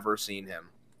never seen him.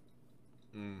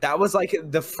 That was like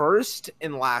the first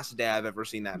and last day I've ever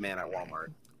seen that man at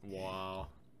Walmart. Wow.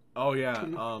 Oh yeah.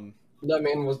 That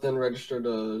man was then registered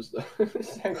as a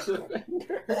sex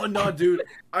offender. Oh no, dude.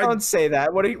 Don't say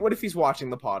that. What if he's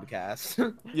watching the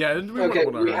podcast? Yeah. We Okay,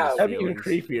 wouldn't wanna we hurt have- his That'd be even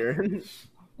feelings. creepier.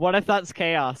 What if that's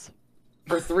chaos?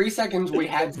 For 3 seconds, we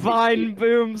had Vine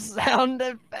boom sound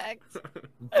effects.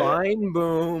 Vine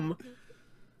boom.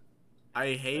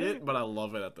 I hate it, but I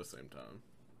love it at the same time.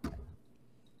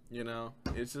 You know,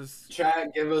 it's just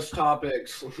Chat, give us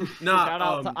topics. nah. Shout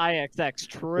out to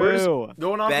IXX. where's- True.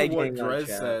 Going off of what begging our Drez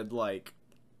chat. said, like,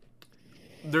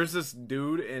 there's this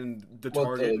dude in the What,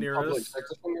 Target the near public us.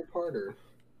 sex offender part, or?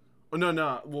 Oh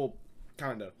no, well,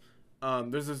 kinda.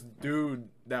 There's this dude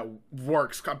that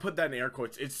works. I put that in air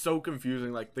quotes. It's so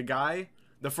confusing. Like the guy,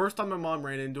 the first time my mom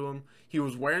ran into him, he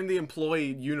was wearing the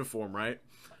employee uniform, right?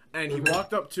 And he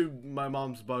walked up to my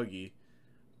mom's buggy,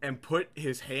 and put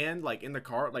his hand like in the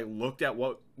cart, like looked at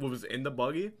what was in the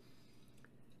buggy,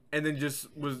 and then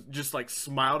just like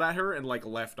smiled at her and like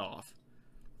left off.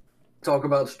 Talk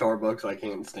about Starbucks. I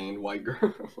can't stand white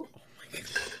girl.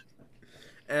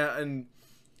 And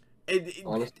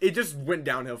it just went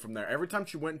downhill from there. Every time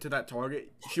she went into that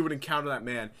Target, she would encounter that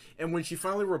man. And when she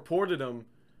finally reported him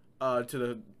to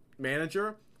the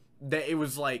manager, that it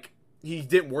was like he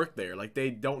didn't work there. Like they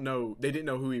didn't know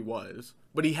who he was,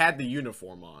 but he had the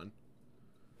uniform on.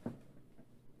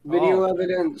 Video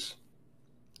evidence.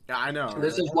 Yeah, I know.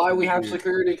 This is why we have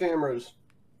security cameras.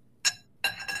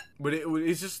 But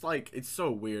it's just like it's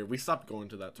so weird. We stopped going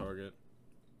to that Target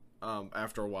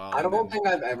after a while. I don't think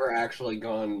I've ever actually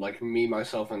gone, like me,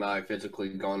 myself, and I physically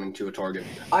gone into a Target.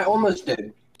 I almost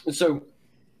did. So,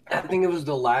 I think it was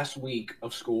the last week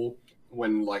of school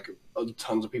when like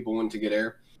tons of people went to get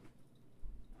air.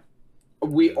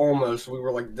 We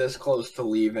were like this close to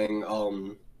leaving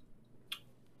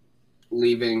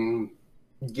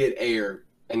get air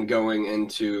and going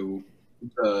into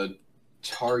the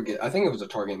Target. I think it was a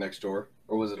Target next door,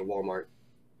 or was it a Walmart?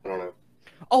 I don't know.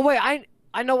 Oh wait,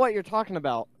 I know what you're talking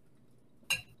about.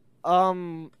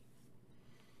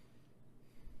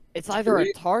 It's either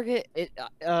a Target.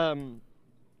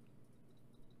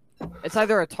 It's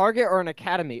either a Target or an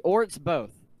Academy, or it's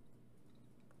both.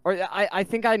 Or I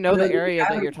think I know No, the the area that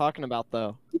Academy- you're talking about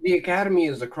though. The academy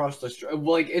is across the street.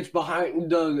 Like it's behind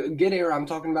the Get Air I'm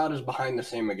talking about is behind the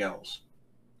San Miguel's.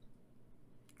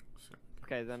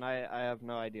 Okay, then I have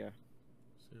no idea.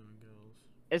 San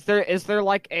Miguel's. Is there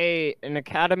like an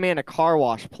academy and a car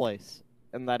wash place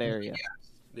in that area?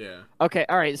 Yeah. Okay,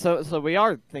 all right. So we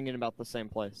are thinking about the same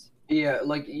place. Yeah,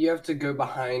 like you have to go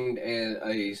behind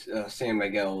a San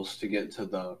Miguel's to get to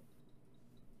the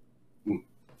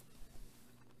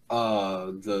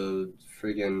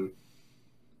friggin'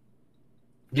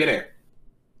 Get Air.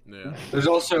 Yeah. There's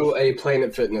also a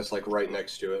Planet Fitness like right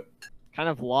next to it. Kind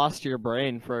of lost your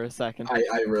brain for a second. I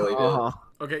really did.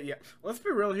 Okay, yeah. Let's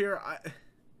be real here.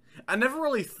 I never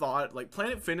really thought like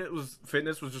Planet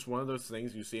Fitness was just one of those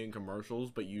things you see in commercials,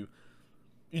 but you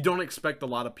don't expect a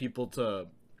lot of people to,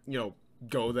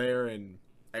 go there and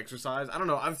exercise. I don't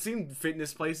know. I've seen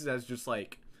fitness places as just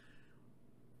like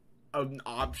an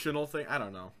optional thing. I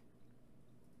don't know.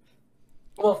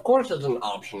 Well, of course it's an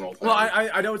optional thing. Well,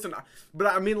 I know it's but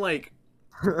I mean like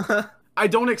I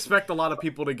don't expect a lot of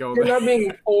people to go You're there. not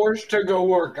being forced to go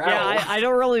work out. Yeah, I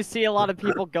don't really see a lot of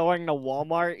people going to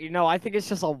Walmart. I think it's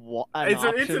just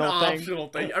It's an optional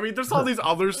thing. I mean, there's all these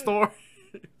other stores.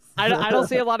 I don't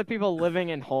see a lot of people living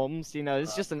in homes.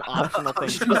 It's just an optional thing,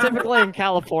 specifically in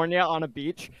California on a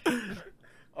beach.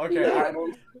 Okay, Yeah, I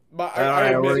don't. but All I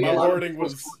right, admit we're my getting- wording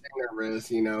was.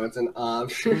 It's an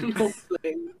optional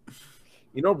thing.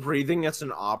 Breathing, it's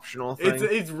an optional thing.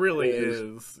 It really It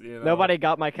is. Nobody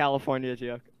got my California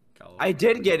joke. I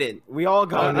did get it. We all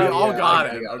got We it. all yeah, got I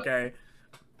it. got it. Okay.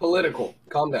 Political.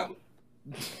 Calm down.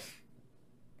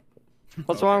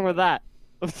 What's wrong with that?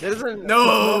 It isn't.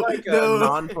 No, it's more like no. a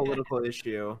non-political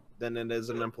issue than it is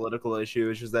an political issue.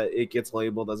 It's just that it gets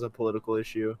labeled as a political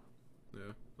issue. Yeah.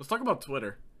 Let's talk about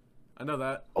Twitter. I know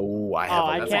that. Oh, I Oh, have.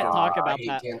 I that's can't all. talk I about hate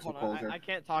that. cancel Hold on, culture. I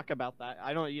can't talk about that.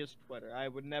 I don't use Twitter. I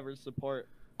would never support.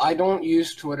 I don't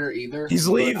use Twitter either. He's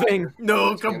but leaving.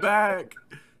 No, come back.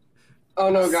 Oh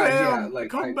no, guys! Sam, Yeah, like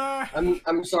come back.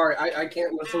 I'm sorry. I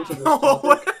can't listen to this. Oh,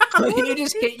 topic. what? You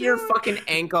just hit your fucking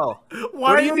ankle. Why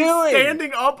What are is you he doing?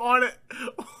 standing up on it?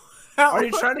 Are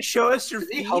you trying to show us your Is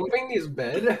he feet? humping his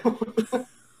bed?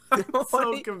 I'm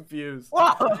so What? confused.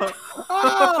 Whoa!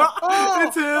 Oh,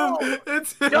 It's him.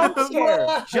 It's him. Jump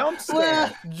scare! Jump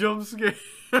scare! Jump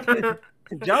scare.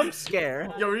 Jump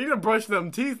scare! Yo, you need to brush them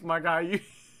teeth, my guy. You...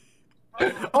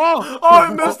 Oh! Oh,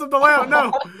 I messed up the layout.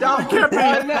 No, Dumb. it can't be.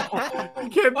 Oh,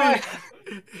 It can't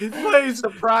be. His place.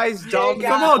 Surprise! Dumb. Yeah,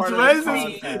 Somehow part of Drez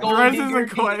this is podcast. Drez is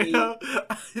a Gold digger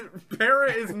Quayo.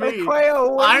 Parrot is me.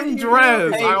 Quayo, what I'm are you Drez.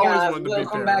 doing? Hey I always guys, wanted to be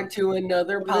welcome Parrot. back to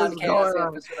another What is going podcast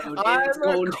on? episode. I'm It's a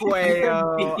Gold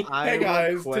Quayo. Digger. Hey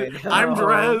guys, I'm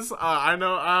Drez. I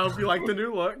know. I hope you like the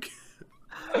new look.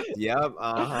 Yep.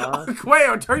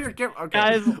 Quayo, turn your camera. Okay.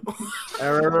 Guys,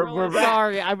 We're really back.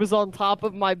 sorry. I was on top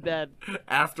of my bed.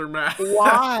 Aftermath.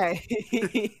 Why?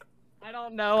 I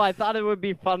don't know. I thought it would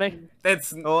be funny.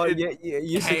 It's Oh, it-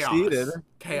 you chaos. succeeded.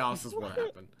 Chaos is what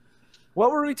happened.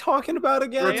 What were we talking about We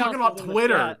were again? Chaos talking about is in the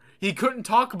Twitter. chat. He couldn't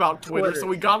talk about Twitter, Twitter. so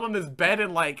he got on his bed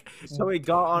and like So we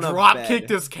got on a drop bed. kicked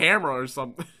his camera or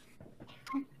something.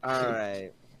 All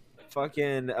right.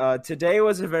 Fucking. Today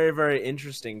was a very, very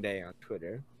interesting day on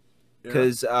Twitter.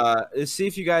 Because see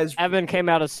if you guys. Evan came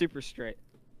out as super straight.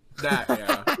 That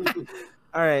yeah.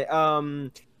 All right.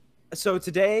 So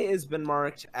today has been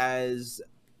marked as.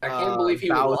 I can't believe he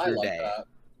would lie Bowser like Day.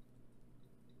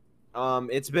 that.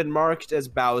 It's been marked as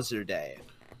Bowser Day.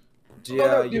 Do you, Oh,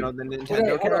 no, you dude. know the Nintendo Today,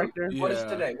 hold on. character? Yeah. What is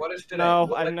today? What is today? No,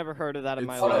 What- I've never heard of that in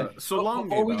my It's, Hold life. on. so long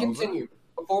Before we Bowser.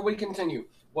 continue,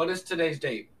 what is today's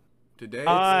date? Today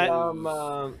Uh,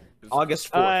 is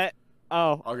August 4th.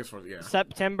 August 4th, yeah.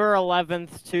 September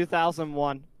 11th,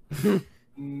 2001.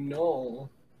 No.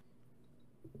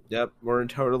 Yep, we're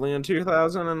totally in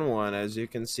 2001, as you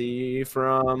can see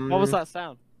from. What was that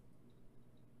sound?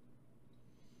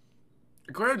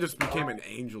 Quayo just became an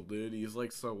angel, dude. He's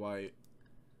like so white.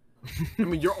 I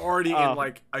mean, you're already Oh. in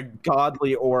like a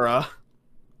Godly aura.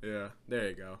 yeah. There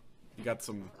you go. You got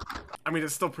some. I mean,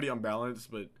 it's still pretty unbalanced,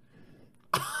 but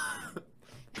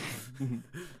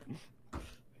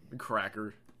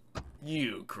cracker,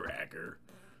 you cracker.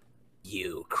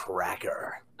 You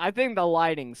cracker. I think the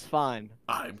lighting's fine.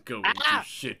 I'm going Ah! to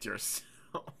shit yourself.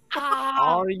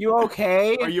 Are you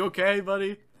okay? Are you okay,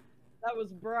 buddy? That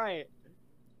was bright.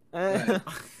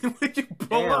 Like you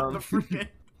pull up the freaking.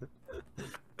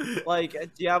 Like,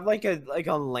 do you have like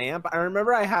a lamp? I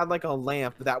remember I had like a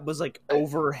lamp that was like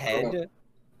overhead.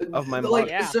 Of my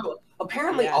like, mother. so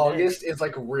apparently Yeah, it August is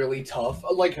like really tough.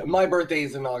 Like my birthday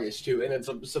is in August too, and it's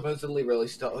supposedly really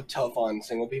tough on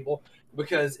single people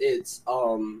because it's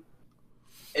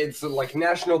It's like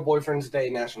National Boyfriend's Day,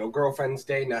 National Girlfriend's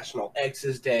Day, National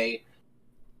Ex's Day,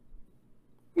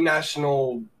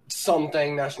 National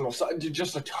something,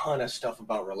 just a ton of stuff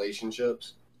about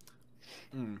relationships.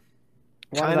 Hmm.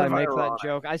 Why did I make that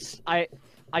joke?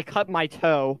 I cut my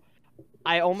toe.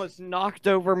 I almost knocked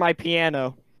over my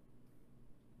piano.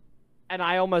 And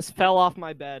I almost fell off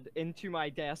my bed into my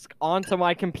desk onto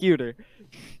my computer.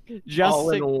 Just all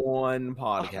in one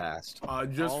podcast.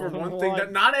 Just for All in one thing that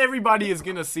one. not everybody is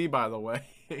gonna see, by the way.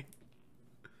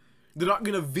 They're not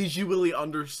gonna visually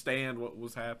understand what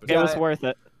was happening. It was worth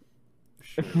it.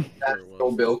 Sure, sure it National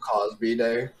was. Bill Cosby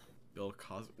Day. Bill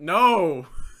Cosby. No,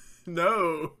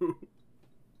 no.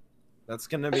 That's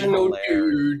gonna be National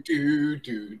hilarious.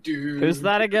 Who's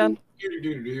that again?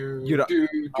 You don't- Never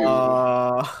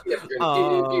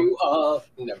gonna give you up.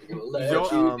 Never gonna let Yo,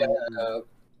 you down.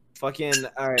 Fucking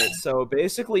alright, so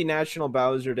basically National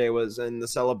Bowser Day was in the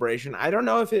celebration. I don't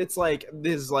know if it's like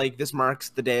this marks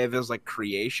the day of his like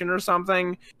creation or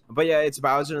something, but yeah, it's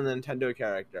Bowser, the Nintendo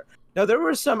character. Now there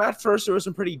was some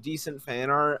pretty decent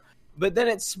fan art, but then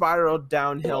it spiraled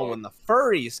downhill when the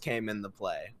furries came into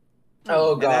play.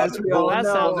 Oh And god. as we all that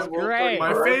know, sounds great.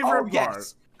 My Oh, favorite part.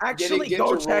 yes. Actually, Get go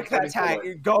your check Rule that tag.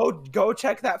 34. Go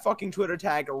check that fucking Twitter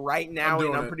tag right now,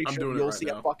 doing and I'm it. pretty I'm sure doing it you'll right see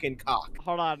now. a fucking cock.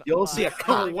 Hold on. You'll hold see on. a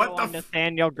cock. What Go the on f-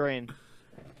 Nathaniel Green.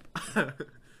 I'm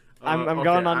I'm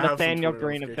going on Nathaniel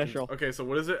Green official. Okay, so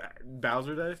what is it?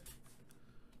 Bowser Day?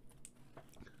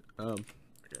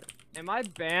 Am I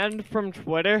banned from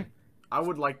Twitter? I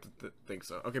would like to think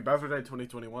so. Okay, Bowser Day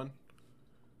 2021.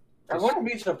 I wouldn't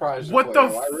be surprised. if What the I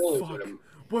really fuck? wouldn't.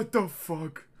 What the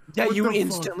fuck? Yeah, What you the fuck?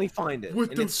 instantly find it, What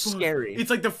and the it's fuck? scary. It's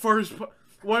like the first.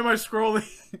 Why am I scrolling?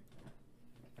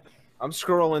 I'm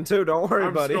scrolling too. Don't worry,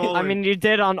 I'm buddy. scrolling. I mean, you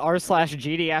did on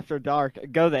r/GD After Dark.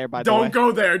 Go there, by the way. Don't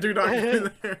go there. Do not go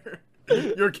there.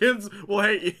 Your kids will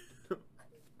hate you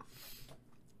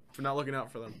for not looking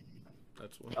out for them.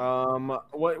 That's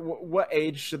what. What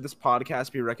age should this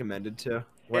podcast be recommended to?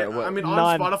 I mean, on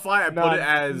None. Spotify, I put None. it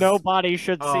as Nobody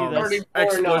should see this. 34 and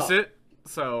up. explicit.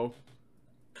 So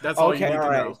that's all you Okay, need all to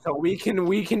right. know. So we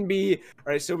can be all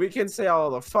right. So we can say all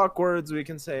the fuck words. We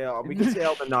can say all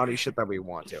the naughty shit that we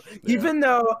want to. Even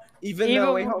though wait,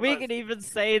 hold we on. could even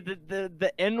say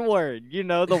the N word. You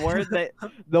know, the word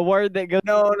that goes.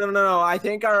 No. I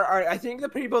think I think the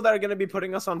people that are gonna be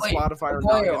putting us on Wait, Spotify are not.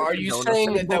 Why, gonna are you condone us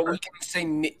saying that anymore. we can say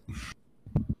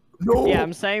No. Yeah,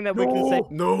 I'm saying that we can say.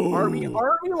 No. Aren't we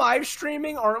live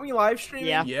streaming? Aren't we live streaming?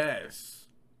 Yeah. Yes.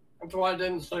 That's why I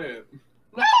didn't say it.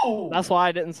 No. That's why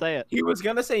I didn't say it. He was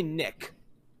gonna say Nick.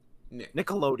 Nick.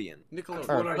 Nickelodeon. Nickelodeon.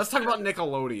 What I Let's talk about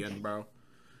Nickelodeon, bro.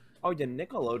 Oh yeah,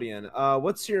 Nickelodeon.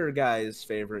 What's your guys'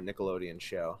 favorite Nickelodeon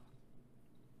show?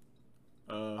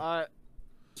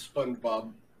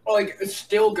 SpongeBob. Like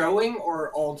still going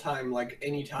or all time? Like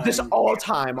anytime. Just all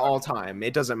time.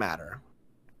 It doesn't matter.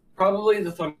 Probably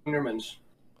the Thundermans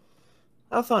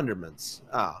Oh, Thundermans.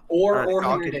 or Alright, Henry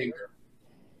Falcon. Danger.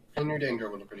 Henry Danger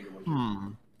was a pretty good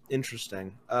one.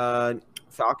 Interesting.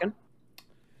 Falcon.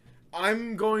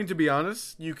 I'm going to be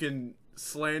honest. You can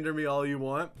slander me all you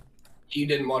want. You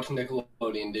didn't watch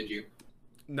Nickelodeon, did you?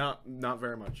 Not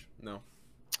very much. No.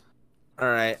 All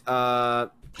right.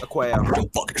 Aquayo.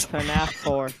 FNAF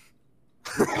 4.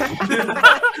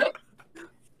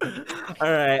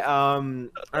 All right. All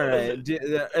right.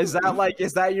 Is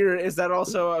that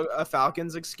also a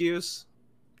Falcons excuse?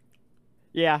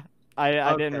 Yeah, I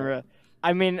Okay. didn't.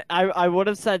 I mean, I would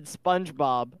have said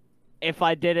SpongeBob if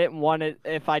I didn't want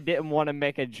to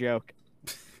make a joke.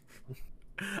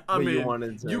 I But you mean,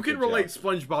 wanted to you make can a relate joke.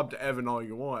 SpongeBob to Evan all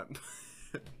you want.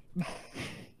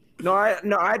 No,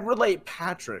 I'd relate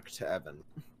Patrick to Evan.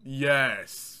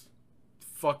 Yes.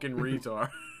 Fucking retard.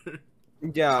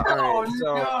 Yeah. All right.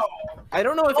 So no. I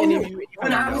don't know if any of you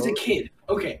When I was a know- kid,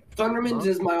 okay, Thundermans Huh?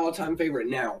 is my all-time favorite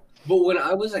now. But when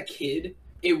I was a kid,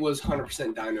 it was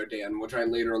 100% Dino Dan, which I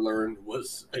later learned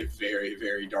was a very,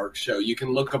 very dark show. You can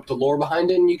look up the lore behind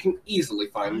it, and you can easily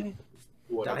find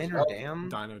what it's Dino about. Dan.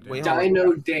 Dino Dan. Wait, hold on.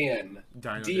 Dino Dan.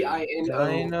 Dino D-I-N-O.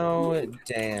 Dino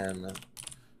Dan.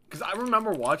 Because I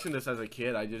remember watching this as a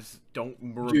kid. I just don't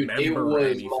Dude, remember it was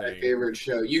anything. my favorite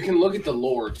show. You can look at the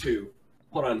lore, too.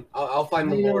 Hold on. I'll find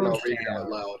the lore and I'll read it out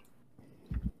loud.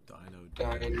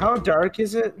 Dino Dan. How dark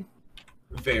is it?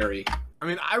 Very. I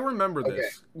mean, I remember Okay.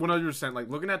 this 100%. Like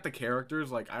looking at the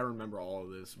characters, like I remember all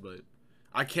of this, but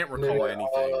I can't recall Yeah, anything.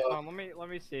 Hold on, let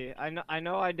me see. I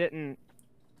know I didn't.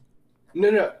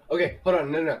 No. Okay, hold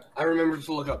on. No. I remember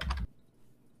to look up.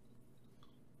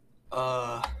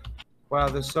 Wow,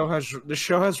 this show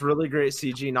has really great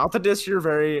CG. Not to diss your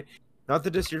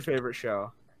favorite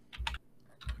show.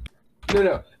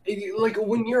 No. Like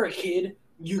when you're a kid,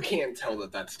 you can't tell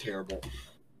that that's terrible.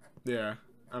 Yeah,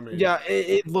 I mean, Yeah,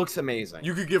 it looks amazing.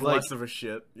 you could give like- less of a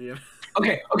shit. Yeah.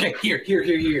 Okay, here.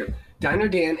 Dino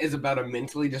Dan is about a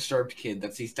mentally disturbed kid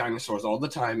that sees dinosaurs all the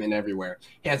time and everywhere.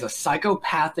 He has a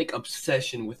psychopathic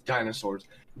obsession with dinosaurs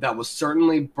that was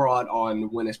certainly brought on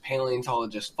when his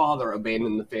paleontologist father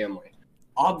abandoned the family.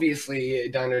 Obviously,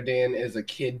 Dino Dan is a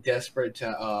kid desperate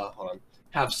to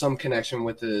have some connection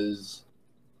with his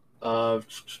hold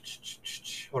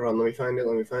on, let me find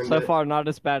it. So far, not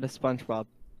as bad as SpongeBob.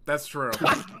 That's true.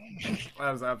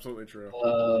 That is absolutely true.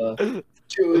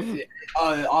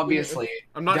 Obviously,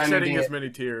 I'm not Dino shedding Dan- as many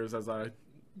tears as I.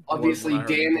 Obviously, when I heard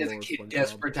Dan the is a lore of kid SpongeBob.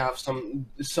 desperate to have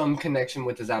some connection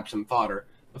with his absent father.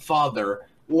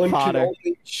 One can Father.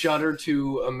 only shudder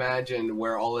to imagine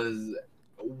where all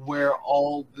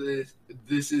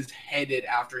this is headed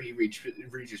after he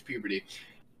reaches puberty.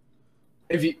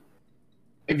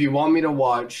 If you want me to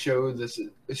watch, show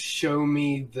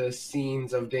me the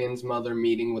scenes of Dan's mother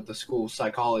meeting with the school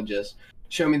psychologist.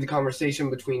 Show me the conversation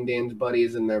between Dan's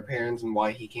buddies and their parents and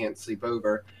why he can't sleep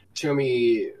over. Show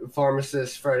me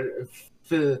pharmacists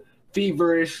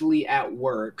feverishly at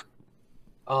work.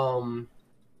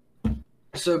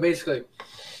 So basically,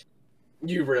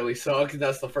 you really suck.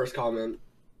 That's the first comment.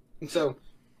 So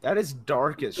That is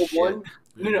dark as the shit. one,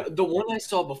 no, the one I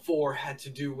saw before had to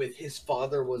do with his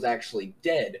father was actually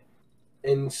dead,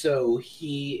 and so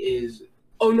he is.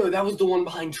 Oh no, that was the one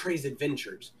behind Trey's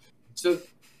Adventures. So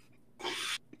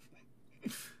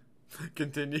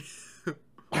Continue.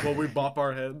 While we bop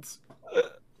our heads.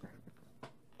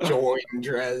 join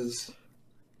Drez.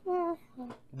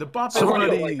 The bop So is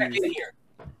anyway, back buddies. in here.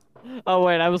 Oh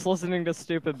wait, I was listening to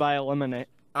Stupid by Eliminate.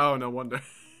 Oh, no wonder.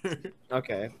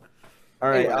 Okay. All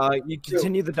right. Anyway, You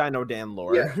continue the Dino Dan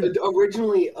lore. Yeah,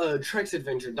 originally, Trek's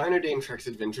Adventure, Dino Dan Trek's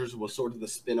Adventures was sort of the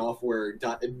spin-off where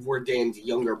Dan's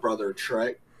younger brother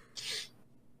Trek,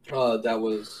 that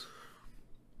was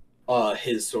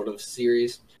his sort of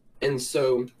series, and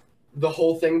so the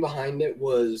whole thing behind it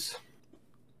was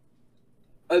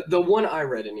the one I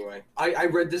read anyway. I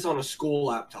read this on a school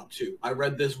laptop too. I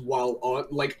read this while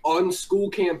on school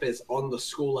campus on the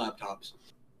school laptops.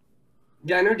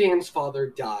 Dino Dan's father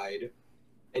died.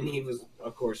 And he was,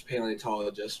 of course,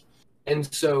 paleontologist. And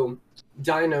so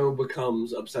Dino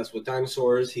becomes obsessed with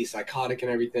dinosaurs. He's psychotic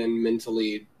and everything,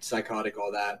 mentally psychotic,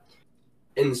 all that.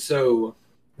 And so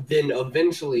then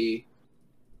eventually,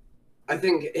 I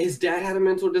think his dad had a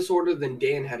mental disorder, then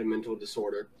Dan had a mental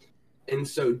disorder. And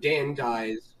so Dan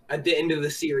dies. At the end of the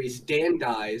series, Dan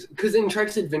dies. Because in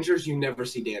Trek's Adventures, you never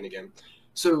see Dan again.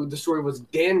 So the story was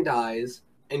Dan dies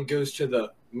and goes to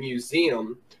the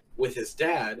museum with his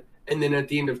dad. And then at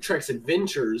the end of Trek's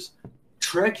Adventures,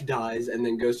 Trek dies and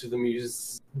then goes to the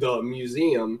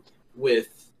museum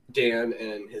with Dan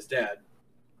and his dad.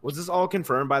 Was this all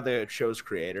confirmed by the show's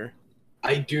creator?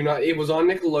 I do not. It was on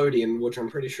Nickelodeon, which I'm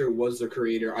pretty sure was the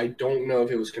creator. I don't know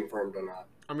if it was confirmed or not.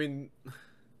 I mean,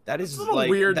 That is It's a little like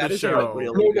weird that to is show. a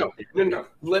really No.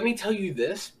 Let me tell you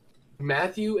this.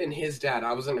 Matthew and his dad,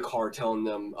 I was in a car telling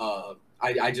them,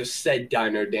 I just said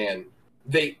Dino Dan.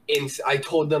 I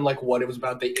told them like what it was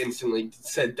about. They instantly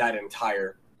said that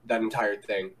entire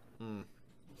thing.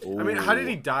 I mean, how did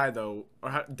he die though? Or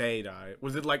how they die?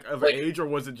 Was it like of Like, age, or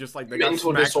was it just like they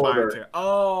mental got smacked by a disorder. tail?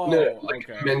 Oh, No, like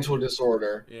okay. mental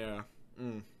disorder. Yeah.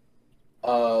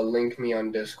 Link me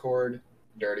on Discord.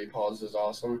 Dirty Paws is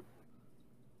awesome.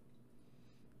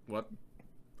 What?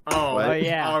 Oh, What? Oh,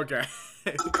 yeah. Okay.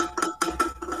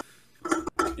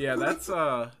 Yeah, that's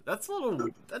a little.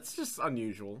 That's just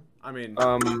unusual. I mean,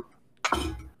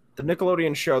 the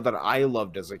Nickelodeon show that I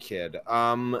loved as a kid.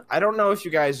 I don't know if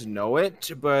you guys know it,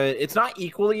 but it's not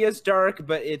equally as dark,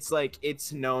 but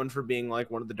it's known for being like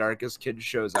one of the darkest kids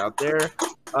shows out there.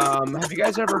 Have you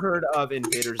guys ever heard of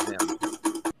Invader Zim?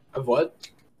 Of what?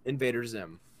 Invader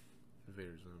Zim.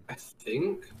 Invader Zim. I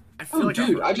think. I feel Oh, like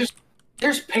dude,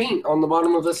 there's paint on the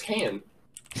bottom of this can.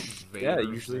 Yeah,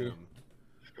 usually-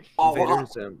 Oh, Invader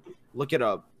Zim. Look it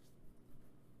up.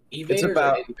 Evaders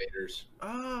about- or invaders?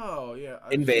 Oh yeah,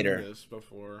 I've Invader. seen this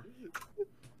before.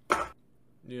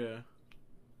 Yeah.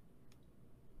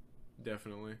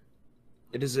 Definitely.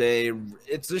 It's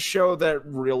a show that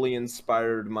really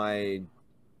inspired my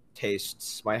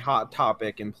tastes, my hot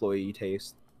topic employee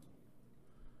taste.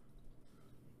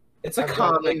 It's a I've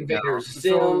got comic. Invaders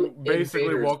So Zim, basically,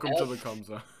 Invaders welcome to F. the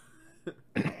Kamza.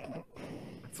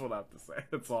 That's what I have to say.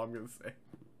 That's all I'm gonna say.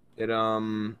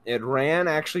 It ran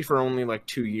actually for only like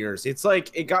 2 years. It's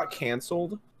like it got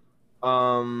canceled.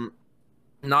 Not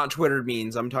Twitter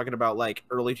memes. I'm talking about like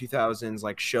early 2000s.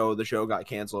 Like the show got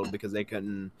canceled because they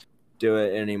couldn't do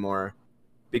it anymore.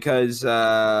 Because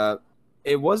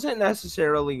It wasn't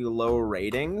necessarily low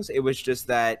ratings. It was just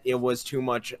that it was too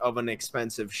much of an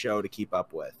expensive show to keep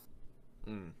up with.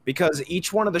 Because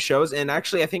each one of the shows, and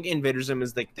actually I think Invader Zim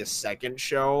is like the second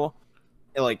show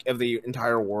like of the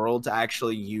entire world to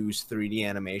actually use 3D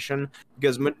animation,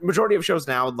 because majority of shows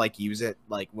now like use it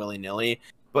like willy-nilly,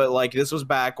 but like this was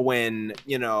back when,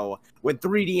 you know, when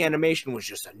 3D animation was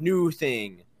just a new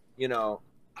thing, you know,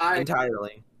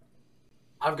 entirely.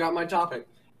 I've got my topic.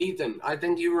 Ethan, I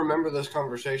think you remember this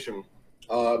conversation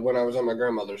when I was at my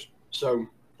grandmother's. So,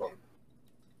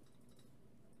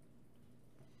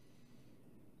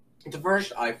 the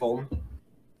first iPhone.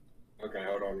 Okay,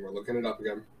 hold on. We're looking it up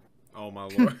again. Oh my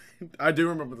lord. I do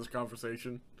remember this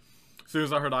conversation. As soon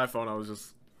as I heard iPhone, I was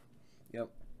just... Yep.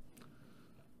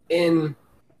 In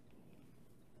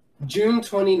June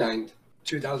 29th,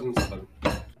 2007,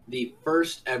 the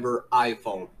first ever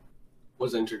iPhone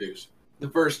was introduced. The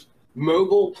first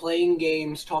mobile playing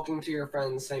games, talking to your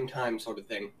friends, same time sort of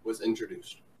thing was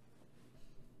introduced.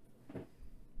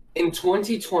 In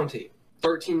 2020,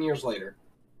 13 years later,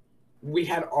 we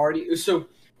had already... So,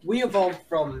 we evolved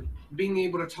from being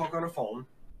able to talk on a phone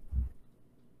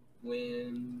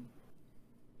when...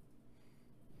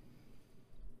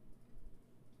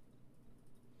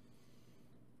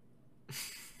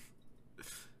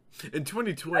 In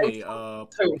 2020, So,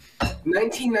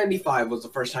 1995 was the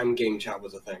first time game chat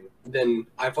was a thing. Then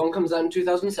iPhone comes out in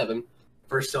 2007,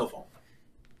 first cell phone.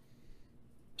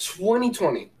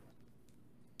 2020.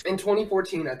 In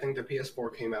 2014, I think the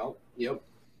PS4 came out. Yep.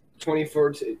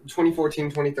 2014,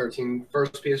 2013,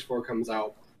 first PS4 comes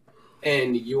out.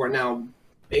 And you are now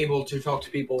able to talk to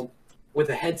people with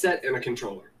a headset and a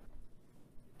controller.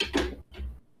 You're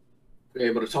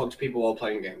able to talk to people while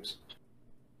playing games.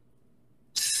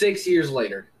 6 years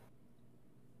later,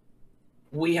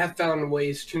 we have found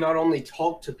ways to not only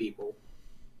talk to people,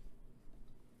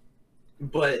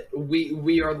 but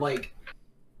we are like,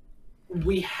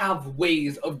 we have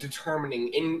ways of determining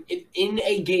in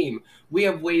a game. We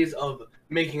have ways of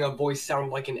making a voice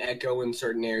sound like an echo in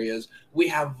certain areas. We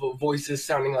have voices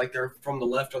sounding like they're from the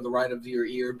left or the right of your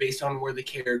ear based on where the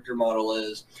character model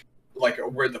is, like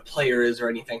where the player is or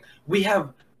anything.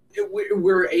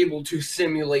 We're able to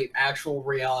simulate actual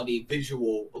reality,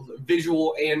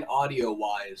 visual and audio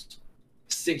wise,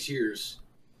 6 years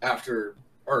after,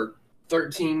 or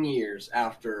 13 years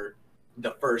after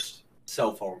the first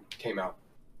cell phone came out.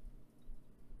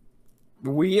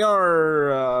 We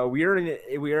are a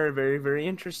very, very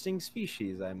interesting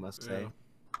species, I must say.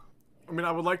 Yeah. I mean,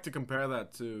 I would like to compare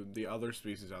that to the other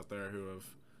species out there who have,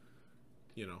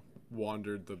 you know,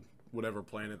 wandered the whatever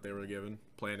planet they were given.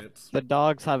 Planets. The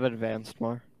dogs have advanced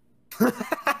more.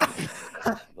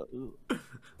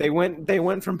 They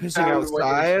went from pissing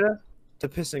outside to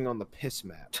pissing on the piss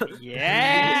mat.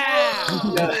 Yeah!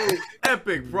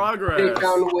 Epic progress.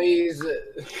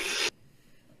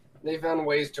 They found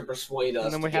ways to persuade us.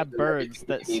 And then we have birds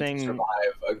that sing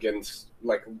survive against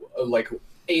like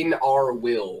in our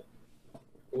will,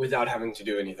 without having to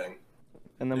do anything.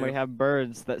 And then we have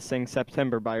birds that sing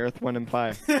September by Earth, Wind, and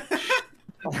Fire.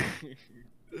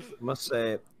 Must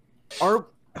say,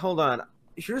 hold on.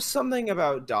 Here's something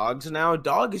about dogs now.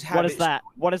 Dogs have. What is that?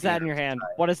 What is that in your hand?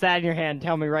 What is that in your hand?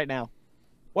 Tell me right now.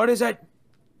 What is that?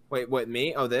 Wait, what,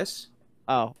 me? Oh, this?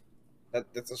 Oh.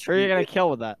 That's a Who are you gonna kill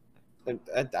with that?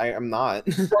 I'm not.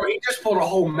 Bro, he just pulled a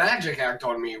whole magic act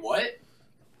on me. What?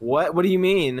 What? What do you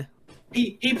mean?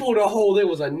 He pulled a whole. There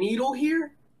was a needle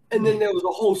here, and then there was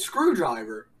a whole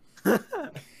screwdriver.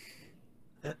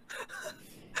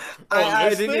 I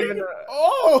didn't even.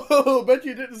 Oh, bet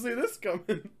you didn't see this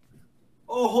coming.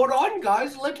 Oh, hold on,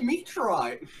 guys. Let me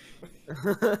try.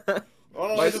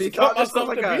 Oh, Wait, I so just you cut thought this was myself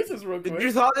like to a- pieces real quick.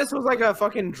 You thought this was like a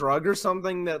fucking drug or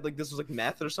something? That like this was like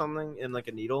meth or something in like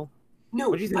a needle? No,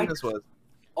 What do you think this was?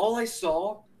 all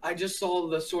I just saw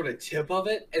the sort of tip of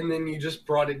it, and then you just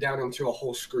brought it down into a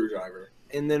whole screwdriver.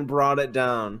 And then brought it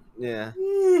down. Yeah.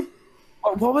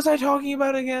 What was I talking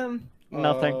about again?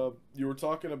 Nothing. You were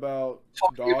talking about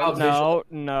Talking about dogs.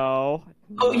 No.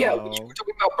 Oh yeah, no. we were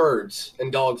talking about birds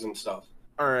and dogs and stuff.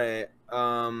 All right.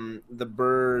 The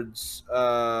birds.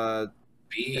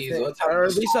 Bees, Or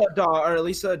at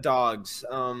least dogs.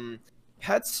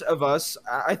 Pets of us.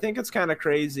 I think it's kind of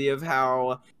crazy of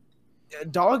how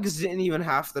dogs didn't even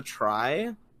have to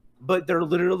try, but they're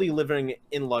literally living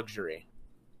in luxury.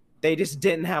 They just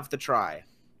didn't have to try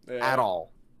at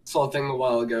all. Saw a thing a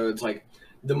while ago. It's like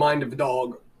the mind of a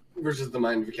dog versus the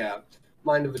mind of a cat.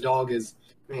 Mind of a dog is,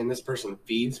 man, this person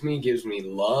feeds me, gives me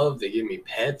love, they give me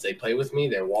pets, they play with me,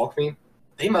 they walk me.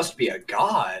 They must be a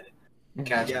god.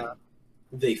 Cats, Yeah.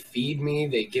 they feed me,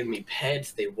 they give me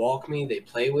pets, they walk me, they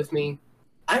play with me.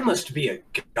 I must be a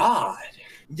god.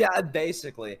 Yeah,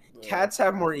 basically. Cats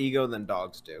have more ego than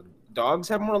dogs do. Dogs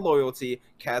have more loyalty.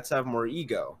 Cats have more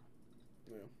ego.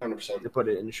 100%. To put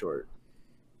it in short.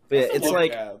 But yeah, it's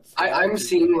like I'm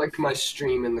seeing like my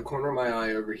stream in the corner of my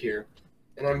eye over here,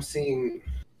 and I'm seeing.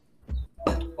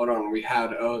 Hold on, we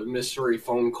had a mystery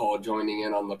phone call joining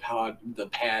in on the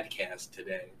podcast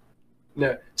today.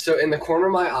 No, so in the corner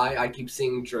of my eye, I keep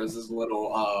seeing Drez's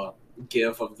little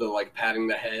gif of the like patting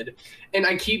the head, and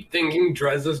I keep thinking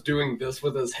Drez is doing this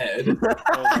with his head.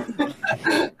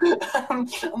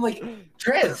 I'm like,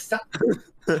 Drez, stop.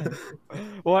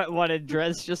 What did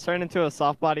Drez just turn into a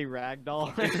soft body rag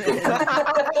doll?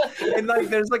 And like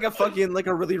there's like a fucking like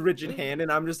a really rigid hand,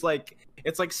 and I'm just like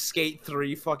it's like Skate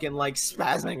 3 fucking like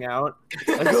spazzing out.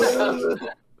 Like,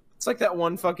 it's like that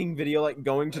one fucking video like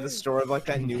going to the store of like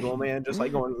that noodle man just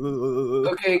like going.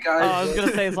 Okay, guys. Oh, I was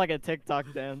gonna say it's like a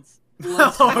TikTok dance.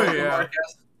 Let's Oh, welcome yeah. our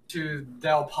guest to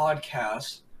Dell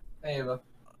Podcast. Hey, Ava.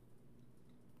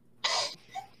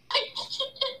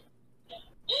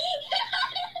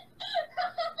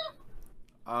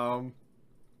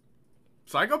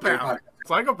 Psychopath.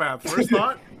 Psychopath. First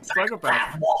thought.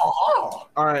 Psychopath.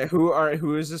 All right,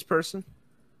 who is this person?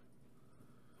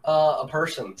 A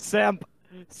person. Samp.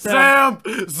 Sam.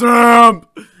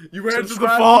 You answered the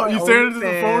Subscribe phone. to You my answered the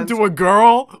phone OnlyFans. to a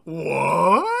girl.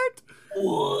 What?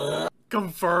 What?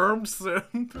 Confirmed.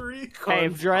 Sim 3. Hey,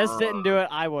 if Drez didn't do it,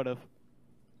 I would have.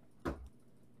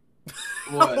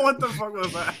 What the fuck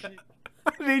was that?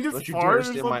 Did he just Don't you fart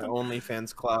dare or steal my something?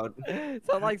 OnlyFans cloud.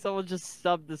 Sounds like someone just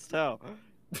stubbed his toe.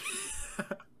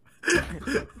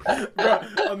 Bro,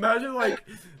 imagine like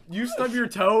you stub your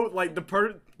toe, like the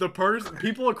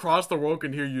people across the world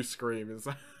can hear you scream. It's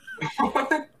like,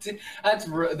 That's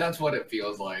what it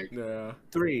feels like. yeah.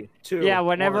 3, 2. Yeah,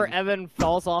 whenever 1. Evan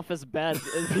falls off his bed,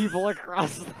 and people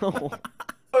across the wall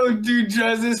Oh, dude,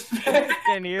 Drez's face.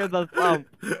 can hear the thump.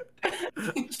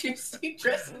 Did you see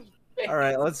Drez's face? All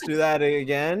right, let's do that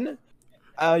again.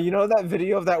 You know that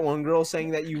video of that one girl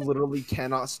saying that you literally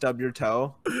cannot stub your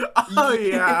toe? Oh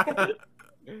yeah.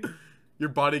 Your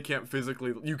body can't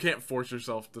physically. You can't force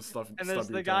yourself to stuff. And stub there's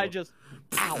your the guy toe. just.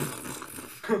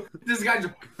 This guy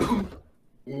just.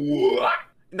 What?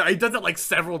 No, he does it like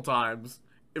several times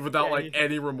without Yeah, like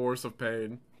any remorse of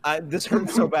pain. This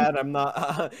hurts so bad. I'm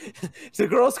not. The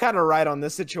girl's kind of right on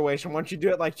this situation. Once you do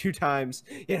it like 2 times,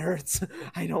 it hurts.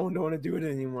 I don't want to do it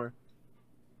anymore.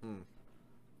 Oh,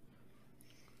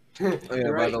 yeah, You're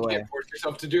by right, the you way. can't force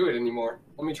yourself to do it anymore.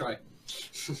 Let me try.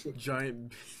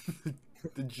 Giant.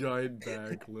 The giant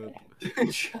bag clip.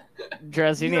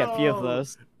 Drez, you need a few of Yo.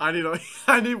 those. I need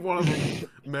one of them.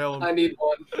 Mail 'em. I need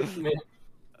one. Man.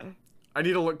 I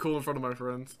need to look cool in front of my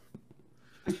friends.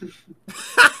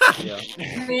 Yeah.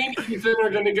 Me and Ethan are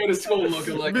gonna go to school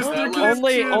looking like Mr. that.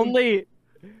 Cliff.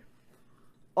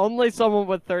 Only someone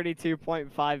with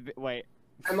 32.5. Wait.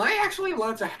 Am I actually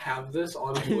allowed to have this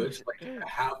on Twitch? Like,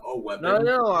 have a weapon? No,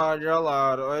 you're allowed. You're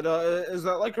allowed. Is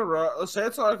that like let's say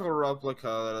it's like a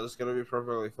replica that is gonna be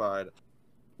perfectly fine.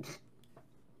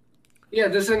 Yeah,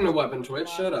 this isn't a weapon, Twitch.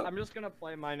 Shut up. I'm just gonna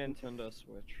play my Nintendo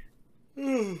Switch.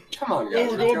 Come on, Oh, guys.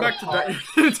 we're going back to that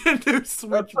Nintendo Switch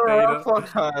That's a beta.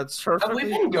 replica. It's perfectly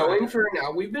We've been going for an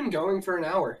hour. We've been going for an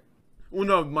hour. Well,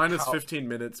 no, minus How? 15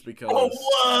 minutes because Oh,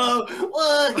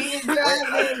 whoa! He's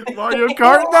driving! Mario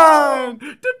Kart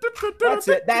 9. That's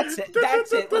it. That's it.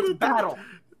 That's it. Let's battle.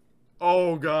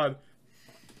 Oh god.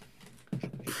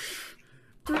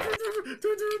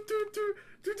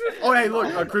 Oh hey,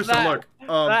 look, Christian, That- look.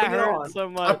 That bring it on. hurt so I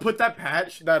much. put that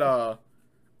patch, that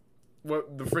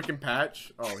what the freaking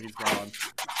patch? Oh, he's gone.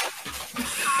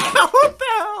 What the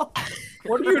hell?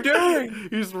 What are you doing?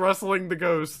 He's wrestling the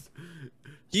ghost.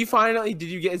 You finally did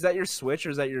you get? Is that your Switch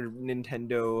or is that your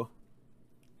Nintendo?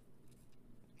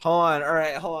 Hold on. All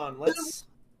right, hold on. Let's.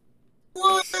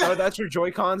 Oh, that's your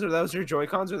Joy-Cons, or that was your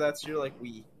Joy-Cons, or that's your like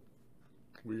Wii.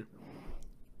 Weird.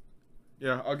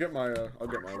 Yeah, I'll get my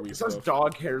Wii It says stuff.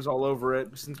 dog hairs all over it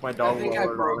since my I dog. think I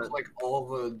wallowed on broke it. like all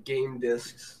the game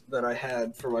discs that I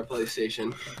had for my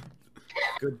PlayStation,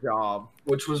 Good job.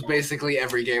 which was basically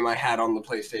every game I had on the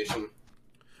PlayStation.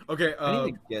 Okay, I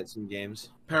need to get some games.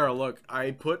 Para, look,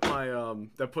 I put my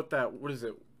what is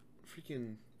it?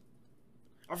 Freaking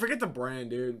I forget the brand,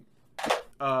 dude.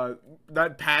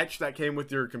 That patch that came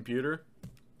with your computer.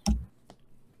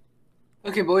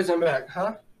 Okay, boys, I'm back.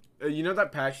 Huh? You know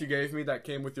that patch you gave me that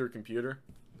came with your computer?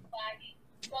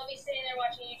 I'll be sitting there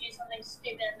watching you do something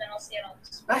stupid, and then I'll see it on the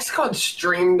screen. That's called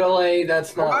stream delay.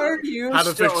 That's Why not. are you How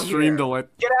to still fix stream here? delay.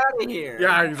 Get out of here.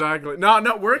 Yeah, exactly.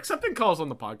 No, we're accepting calls on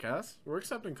the podcast. We're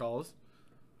accepting calls.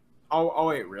 Oh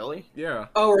wait, really? Yeah.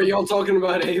 Oh, are y'all talking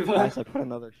about Ava? Guys, I put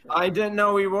another shirt. I didn't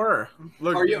know we were.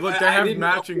 Look, Are you- look, I- they I have didn't know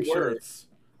matching we were. shirts.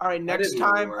 All right, next didn't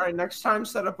know we time. were. All right, next time,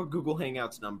 set up a Google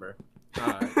Hangouts number.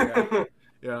 Yeah.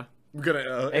 Yeah. I'm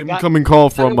gonna It got- incoming call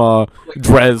from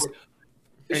Drez.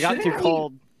 It got too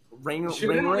cold. Ring,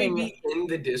 Shouldn't we ring. be in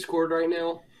the Discord right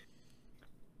now?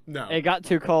 No. It got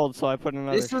too cold, so I put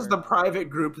another This is shirt the on. private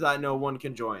group that no one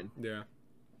can join. Yeah.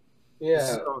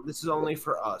 Yeah. This is only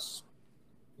for us.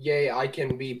 Yay, I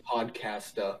can be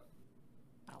podcaster.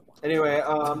 Anyway,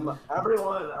 everyone,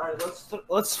 all right,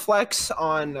 let's flex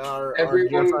on our dear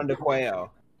Everyone- friend Aqueo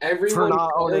Everyone for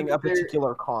not owning a over there-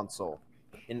 particular console.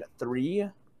 In 3,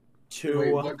 2,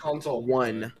 Wait, what console?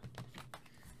 1.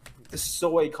 The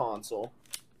soy console.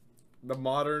 The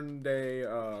modern day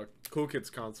Cool Kids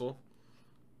console.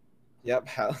 Yep.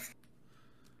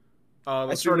 I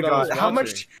Let's see swear to what I was God, how watching.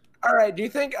 much? All right, do you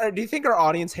think our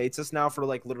audience hates us now for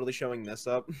like literally showing this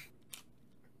up?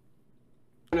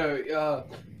 No,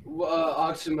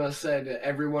 Oxima said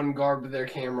everyone garb their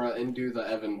camera and do the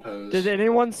Evan pose. Did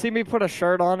anyone see me put a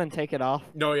shirt on and take it off?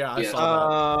 No, yeah, I Yeah.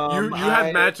 saw that. You I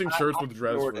had matching shirts with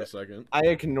Drez ignored for a it. second. I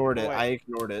ignored it. Wait. I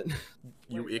ignored it.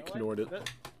 You ignored it.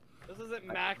 This isn't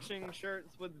matching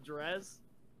shirts with Drez.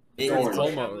 It- Orange.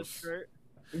 Almost.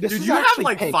 This Dude, is you have actually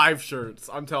like pink. 5 shirts.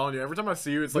 I'm telling you. Every time I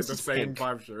see you, it's like This the is same pink.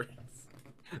 5 shirts.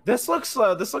 This looks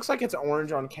like it's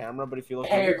orange on camera, but if you look.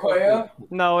 Hey, Aqueo.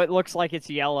 No, it looks like it's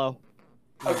yellow.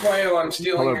 Aqueo, I'm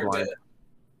stealing your Colorblind.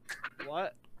 bit.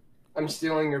 What? I'm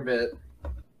stealing your bit.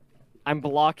 I'm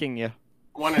blocking you.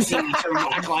 Want to see me turn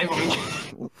black live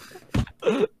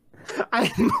on?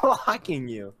 I'm blocking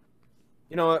you.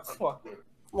 You know what? Fuck you.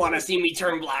 Want to see me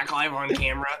turn black live on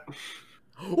camera?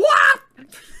 What?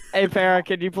 Hey, Farrah,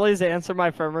 can you please answer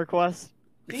my friend request?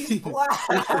 He's black.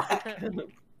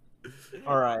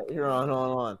 All right, here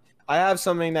on. I have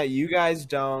something that you guys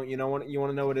don't. You know what? You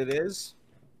want to know what it is?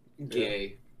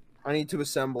 Gay. I need to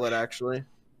assemble it actually.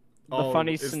 The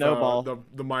funny it's snowball.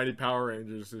 The mighty Power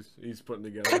Rangers he's putting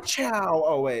together. Ka-chow!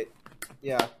 Oh wait,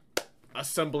 yeah.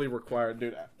 Assembly required,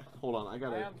 dude. Hold on, I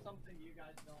gotta. something you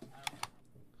guys don't have.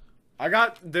 I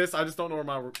got this. I just don't know where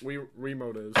my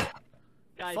remote is.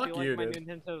 Guys, Fuck you like you, my dude.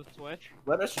 Nintendo Switch?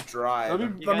 Let us drive.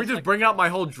 Let me You let me guys just like- bring out my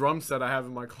whole drum set I have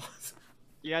in my closet.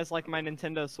 You guys like my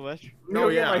Nintendo Switch? No, Go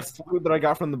get yeah. my food that I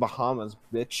got from the Bahamas,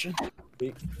 bitch.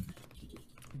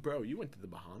 Bro, you went to the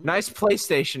Bahamas. Nice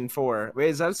PlayStation 4. Wait,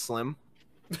 is that Slim?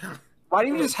 Why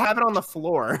don't you just have it on the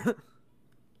floor?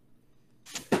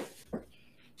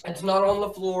 It's not on the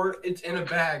floor. It's in a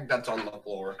bag that's on the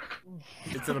floor.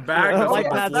 It's in a bag that's Like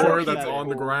on that, the floor, that's that's on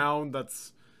the cool. ground,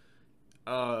 that's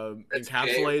That's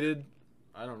encapsulated.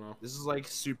 I don't know. This is like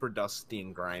super dusty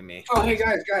and grimy. Oh, hey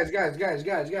guys.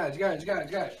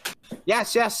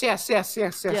 Yes. Yes, yes,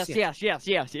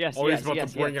 yes. Oh, he's about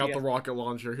yes, to bring yes, out yes. the rocket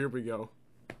launcher. Here we go.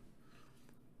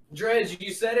 Dredge,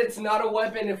 you said it's not a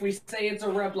weapon if we say it's a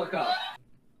replica.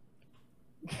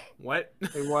 What?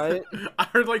 Wait, what? I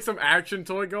heard like some action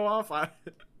toy go off.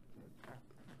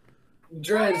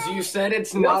 Dredge, you said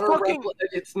it's What not a fucking- replica.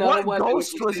 It's not What a weapon.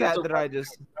 ghost if we was say it's that a that I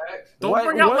just? replica. Don't What-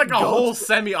 bring out what like a whole ghost-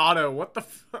 semi-auto. What the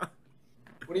fuck?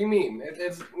 What do you mean?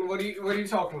 It's what are you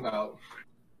talking about?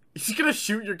 He's gonna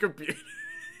shoot your computer.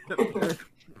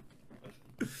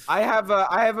 I have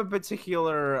a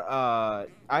particular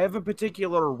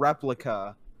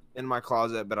replica in my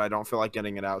closet, but I don't feel like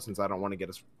getting it out since I don't want to get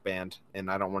us banned and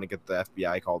I don't want to get the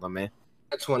FBI called on me.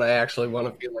 That's when I actually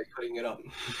want to feel like putting it up.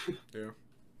 Yeah.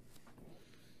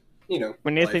 You know.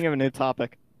 We need to life. think of a new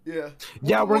topic. Yeah.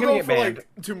 Yeah, we're We'll gonna go get for, banned. like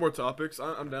 2 more topics.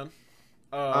 I'm down.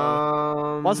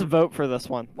 Let's vote for this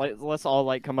one. Let's all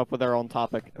like come up with our own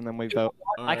topic and then we vote.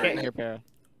 I can't hear Para.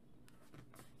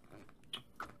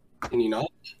 Can you not?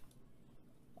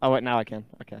 Oh wait, now I can.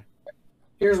 Okay.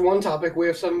 Here's one topic. We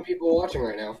have 7 people watching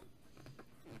right now.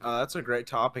 That's a great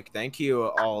topic. Thank you,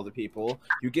 all the people.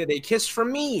 You get a kiss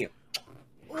from me.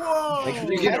 Whoa! Like,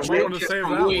 You get a I real wanted to kiss save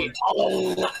from that me.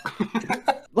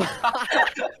 one.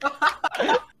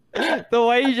 The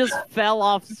way you just fell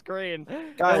off screen.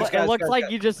 Guys, it looked guys, like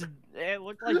guys. you just. It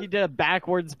looked like you did a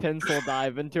backwards pencil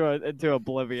dive into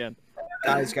oblivion.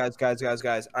 Guys. All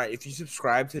right, if you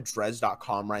subscribe to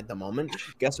Drez.com right at the moment,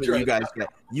 guess what Drez. you guys get?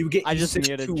 You get I just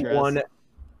muted 621.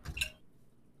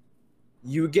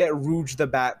 You get Rouge the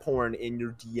Bat porn in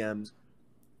your DMs.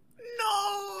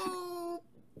 No.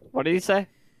 What did you say?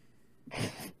 I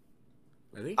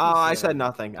think. he I said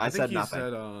nothing. I think said he nothing.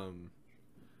 said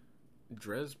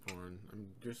Drez porn. I'm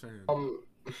just saying. Oh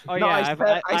No, yeah, I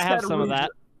said- I have said some of Rouge-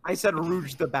 that. I said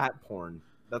Rouge the Bat porn.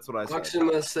 That's what I said.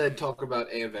 Oxima said talk about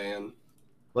Avan.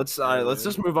 Let's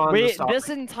just move on. Wait, this topic. this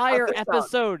entire Cut this out.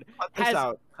 episode Cut this has-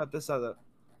 out. Cut this out.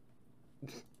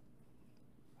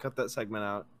 Cut that segment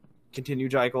out. Continue,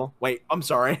 Jekyll. Wait, I'm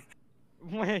sorry.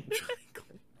 Wait.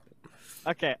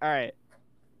 Okay, alright.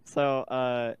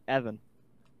 So, Evan.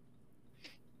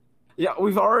 Yeah,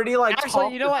 we've already like.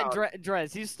 Actually, you know what, about...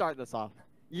 Drez, you start this off.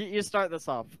 You start this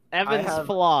off. Evan's have-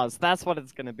 flaws. That's what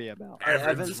it's gonna be about.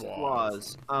 Evan's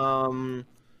flaws.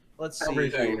 Let's see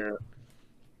Everything. here.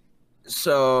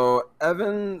 So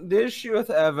Evan, the issue with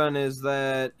Evan is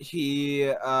that he,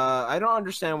 I don't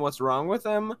understand what's wrong with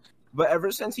him, but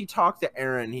ever since he talked to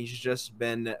Aaron, he's just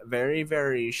been very,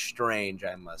 very strange.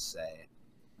 I must say,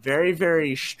 very,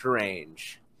 very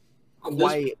strange.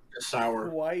 Quite Sour.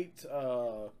 Quite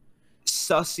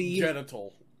sussy.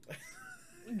 genital.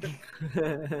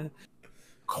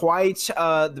 Quite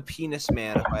the penis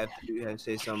man, if I have to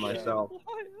say so myself.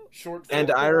 Short. And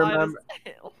film. I remember.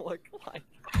 Look like.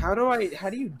 How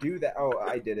do you do that? Oh,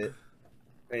 I did it.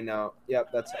 Right now. Yep,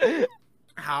 that's it.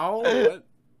 How? What?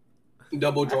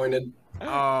 Double jointed.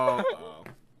 Oh.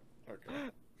 Okay.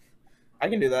 I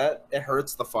can do that. It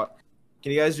hurts the fuck.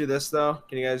 Can you guys do this though?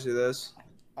 Can you guys do this?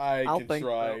 I'll can think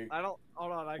try so. I don't.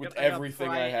 Hold on. with everything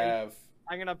I have.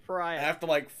 I'm gonna pry I it. have to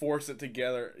like force it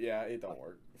together. Yeah, it don't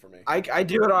work for me. I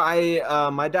do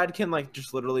it. My dad can like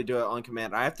just literally do it on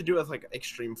command. I have to do it with like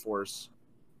extreme force.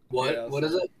 What? Yeah, What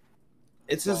is it?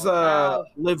 It's just Wow.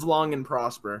 live long and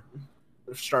prosper.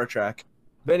 Star Trek.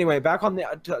 But anyway, back on the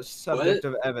subject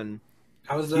of Evan.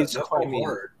 How is that He's so quite mean.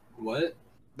 hard? What?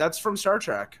 That's from Star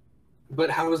Trek. But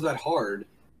how is that hard?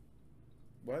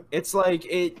 What? It's like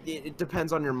it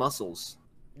depends on your muscles.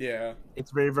 Yeah.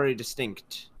 It's very, very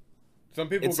distinct. Some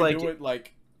people It's can like- do it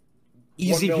like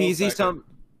Easy 1 peasy. millisecond.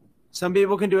 Some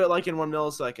people can do it like in 1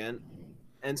 millisecond,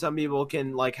 and some people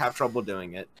can like have trouble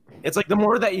doing it. It's like the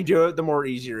more that you do it, the more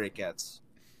easier it gets.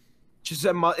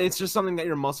 It's just something that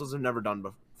your muscles have never done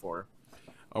before.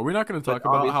 Are we not going to talk But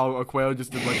about how Aqueo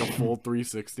just did like a full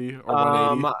 360 or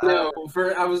 180?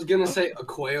 No, I was gonna say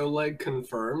Aqueo leg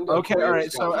confirmed. Okay, Aqueo's all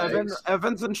right. So got legs.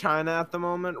 Evan's in China at the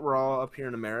moment. We're all up here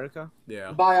in America.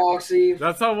 Yeah. Bioxy.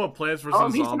 That's how what Plants vs. Oh,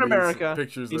 he's in Zombies America.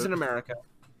 pictures He's it. in America.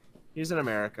 He's in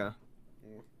America.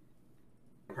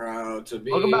 Proud to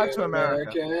be Welcome back to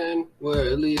America. American. Well,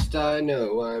 at least I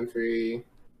know I'm free.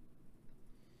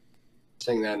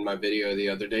 Sang that in my video the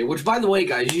other day. Which, by the way,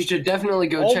 guys, you should definitely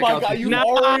go Oh check my out. god, the- you No!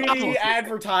 already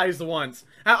advertised once.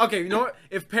 Okay, you know what?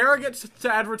 If Para gets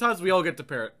to advertise, we all get to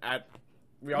Para.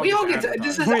 We all get to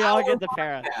this advertise. is We all our get the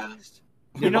parrot. podcast.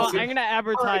 You know, what? I'm gonna Alright,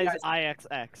 advertise guys.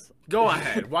 IXX. Go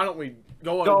ahead. Why don't we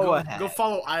Go ahead. Go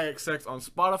follow IXX on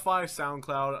Spotify,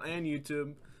 SoundCloud, and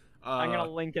YouTube. I'm gonna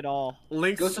link it all.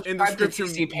 Links Go in subscribe to description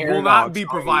TC will not Paradox be on-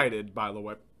 provided, by the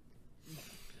way.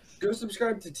 Go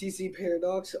subscribe to TC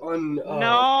Paradox on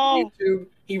No! YouTube.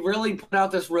 He really put out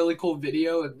this really cool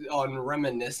video on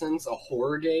Reminiscence, a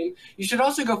horror game. You should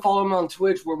also go follow him on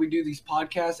Twitch where we do these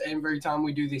podcasts. And every time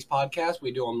we do these podcasts,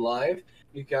 we do them live.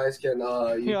 You guys can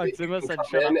Yeah, you Zuma can said come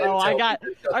shut up. in and Oh, I tell got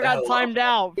people to shut the hell timed up.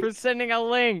 out for sending a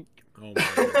link. Oh my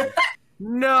god.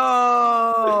 No.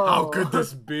 How could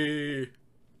this be?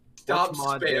 Stop Which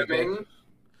mod did spamming.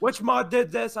 Which mod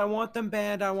did this? I want them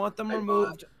banned. I want them I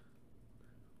removed.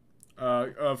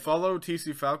 Follow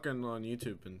TC Falcon on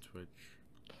YouTube and Twitch.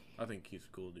 I think he's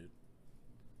a cool dude.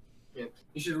 Yeah.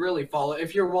 You should really follow.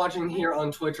 If you're watching here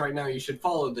on Twitch right now, you should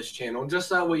follow this channel. Just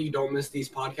that way you don't miss these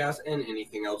podcasts and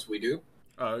anything else we do.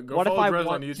 Go What if follow I Drez on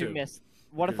want to YouTube. miss?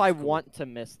 What if Because I it's cool. want to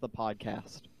miss the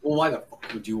podcast? Well, why the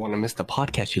fuck would you want to miss the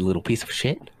podcast, you little piece of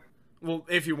shit? Well,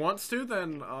 if he wants to,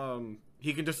 then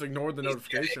he can just ignore the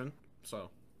notification. So,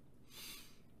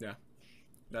 yeah,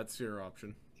 that's your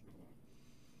option.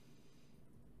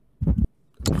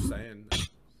 Just saying.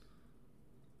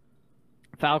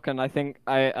 Falcon, I think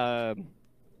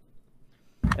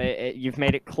you've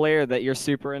made it clear that you're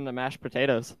super into mashed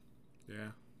potatoes. Yeah,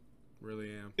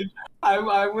 really am.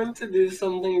 I went to do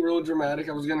something real dramatic.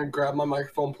 I was gonna grab my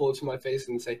microphone, pull it to my face,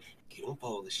 and say, "If you don't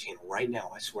follow this channel right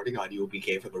now, I swear to God, you will be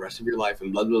gay for the rest of your life."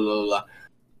 And blah blah blah blah.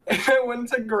 And I went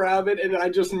to grab it, and I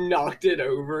just knocked it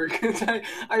over because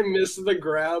I missed the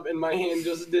grab, and my hand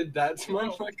just did that to my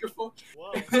microphone.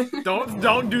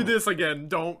 Don't do this again.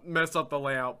 Don't mess up the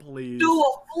layout, please. Do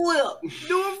a flip.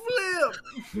 Do a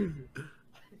flip.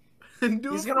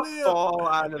 Do He's a gonna flip. fall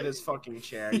out of his fucking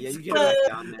chair. Yeah, you get back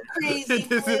down there. Crazy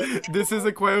flip. this is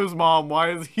Aqueo's mom.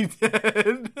 Why is he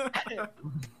dead?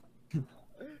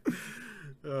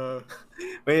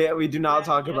 We do not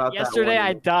talk about Yesterday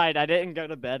I that. died. I didn't go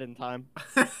to bed in time.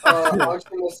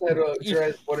 Oxima said,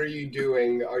 Drez, what are you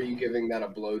doing? Are you giving that a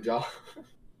blowjob?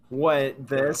 What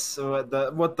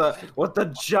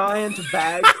the giant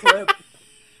bag clip?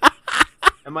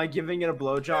 Am I giving it a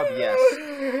blowjob? Yes.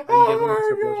 I'm giving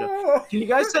it a blowjob. Can you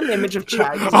guys send an image of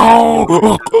Chad?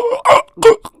 Oh!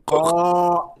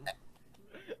 Oh.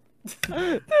 This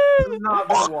has not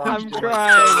been watched I'm in, like,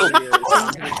 crying. 12 years.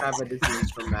 I'm gonna have a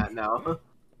disease from that now.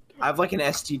 I have like an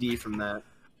STD from that.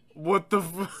 What the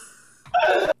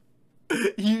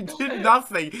You did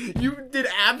nothing. You did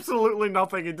absolutely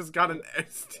nothing and just got an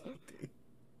STD.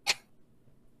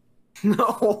 No,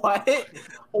 what?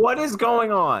 What is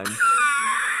going on?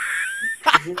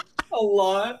 A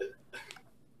lot.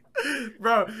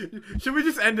 Bro, should we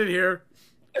just end it here?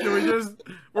 Should we just...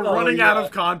 We're Oh, running yeah. out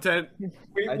of content.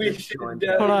 I We just should joined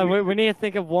Hold on, we need to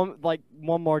think of one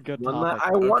more good One topic.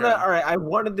 I wanna. Okay. All right, I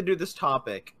wanted to do this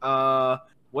topic.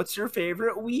 What's your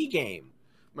favorite Wii game?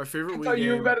 My favorite I Wii thought you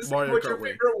were game, about to say Mario what's Kart your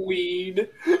Wii. favorite weed.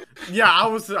 Yeah, I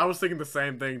was thinking the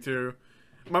same thing too.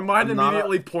 My mind I'm not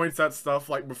immediately points at stuff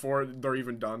like before they're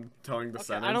even done telling the Okay,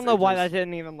 sentence. I don't know why that just-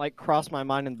 didn't even like cross my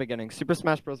mind in the beginning. Super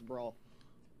Smash Bros. Brawl.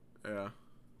 Yeah.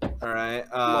 All right,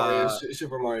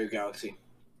 Super Mario Galaxy.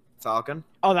 Falcon.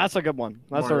 Oh, that's a good one.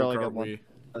 That's Mario a really Kart good one. Wii.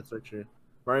 That's so true.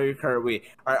 Mario Kart Wii.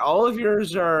 All right, all of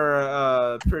yours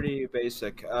are pretty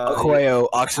basic. Aquayo,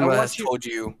 I Oxima want has you- told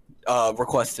you,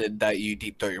 requested that you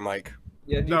deep throat your mic.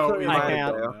 Yeah, No, you we I might might can't.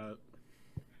 have have, done that.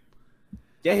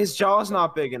 yeah, his jaw's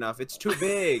not big enough. It's too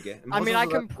big. I mean, I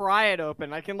can pry it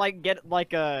open. I can like get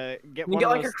like a You one get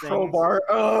of like a those things, crowbar.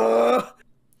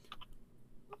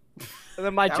 and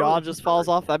then my That jaw would- just falls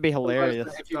off. That'd be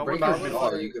hilarious. If you That break would your not be jaw,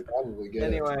 hard. you could probably get it.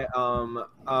 Anyway,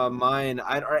 mine.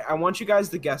 I want you guys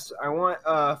to guess. I want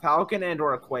Falcon and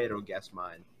or Aquayo to guess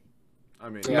mine. I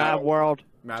mean, Yeah. Mad World.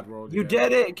 Mad World. You yeah.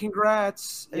 did it!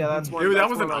 Congrats! Yeah, that's one. Dude, that that's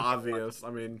was one an of my- obvious.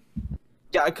 I mean,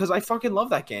 Yeah, because I fucking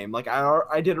love that game. Like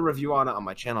I did a review on it on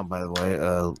my channel, by the way.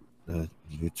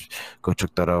 Go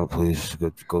check that out, please.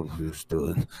 Go please do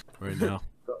it right now.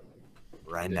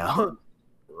 right now.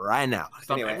 Right now.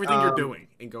 Stop Anyway, everything you're doing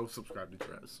and go subscribe to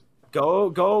Trez.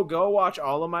 Go watch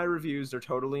all of my reviews. They're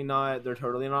totally not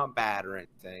bad or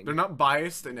anything. They're not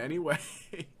biased in any way.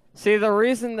 See, the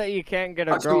reason that you can't get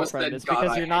I a was gonna girlfriend say, is God,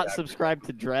 because I you're hate not that subscribed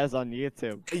to Drez on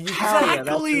YouTube. Hell yeah, that's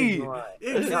the Exactly. reason why.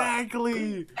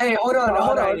 Exactly. Hey, hold on.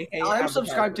 God, I I'm hate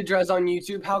subscribed to Drez on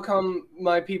YouTube. How come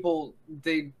my people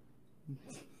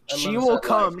She will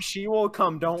come. She will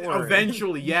come. Don't worry.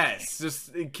 Eventually, yes.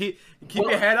 Just keep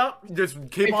Well, your head up. Just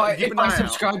keep If on. I, keep if an I eye out.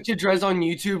 subscribe to Drez on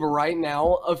YouTube right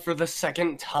now for the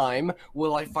second time,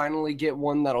 will I finally get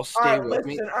one that'll stay with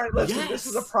me? All right, listen. This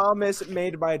is a Yes. promise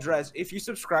made by Drez. If you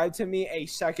subscribe to me a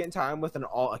second time with an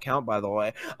alt account, by the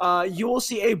way, you will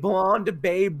see a blonde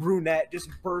babe brunette just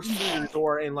burst through your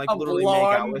door and like A literally make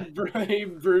out with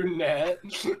blonde brunette.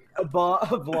 a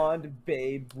blonde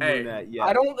babe Hey, brunette. Yeah.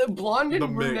 I don't blonde The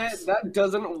and brunette. mix. That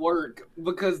doesn't work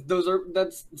because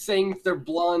that's saying they're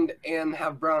blonde and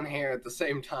have brown hair at the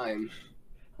same time.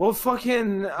 Well,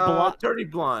 fucking dirty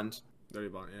blonde, Dirty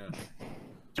blonde, yeah.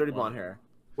 dirty blonde hair.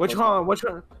 Which one? Which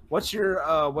one? What's your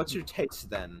taste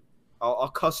then?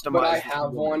 I'll customize. But I it to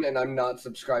have you. one and I'm not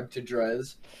subscribed to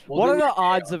Drez. Well, What are then the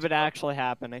odds of it actually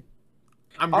happening?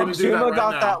 I'm gonna do that Oxuma right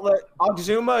got now. that lit.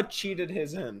 Oxuma cheated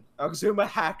his in. Oxuma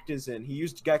hacked his in. He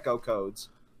used gecko codes.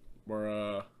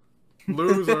 We're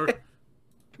loser.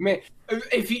 Man,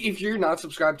 if you're not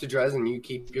subscribed to Drez and you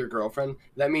keep your girlfriend,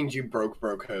 that means you broke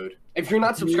bro code. If you're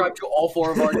not subscribed to all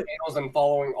 4 of our channels and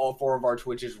following all 4 of our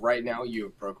Twitches right now, you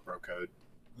have broke bro code.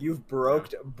 You've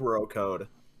broked bro code.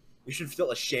 You should feel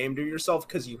ashamed of yourself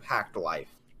because you hacked life.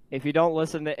 If you don't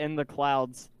listen to In the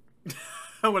Clouds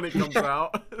When it comes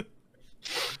out.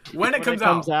 When it when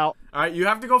comes out. All right, you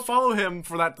have to go follow him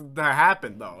for that to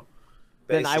happen, though.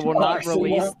 then I will Basically. not Oxuma.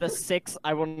 release the 6.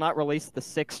 I will not release the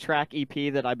 6-track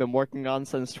EP that I've been working on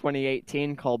since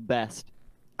 2018 called Best.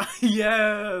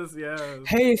 Yes.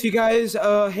 Hey, if you guys,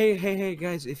 hey,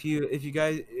 guys,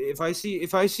 if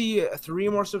I see 3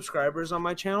 more subscribers on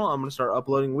my channel, I'm gonna start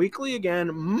uploading weekly again.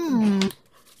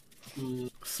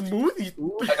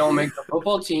 Smoothie. I don't make the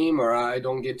football team or I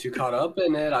don't get too caught up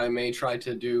in it, I may try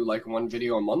to do like 1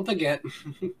 video a month again.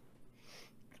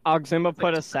 Oxuma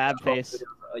put a sad face.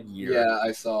 A year. Yeah,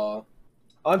 I saw.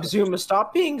 Oxuma,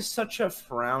 stop being such a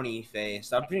frowny face.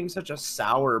 Stop being such a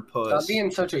sour puss. Stop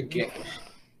being such a gay.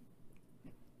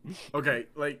 Okay,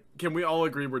 like, can we all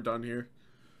agree we're done here?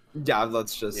 Yeah,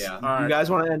 let's just. Yeah. You Alright. guys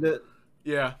want to end it?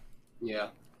 Yeah. Yeah.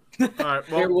 All right.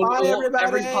 Here, Well, bye, everybody.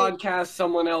 every podcast,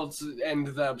 someone else end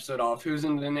the episode off. Who's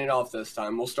ending it off this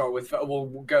time? We'll start with. We'll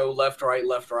go left, right,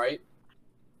 left, right.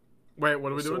 wait,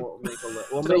 what are we So doing? we'll make a li-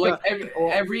 we'll So make like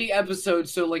a- every episode.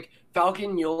 So like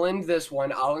Falcon, you'll end this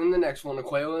one. I'll end the next one.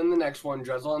 Aquayo in the next one.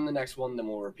 Drizzle in the next one. Then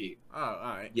we'll repeat. Oh,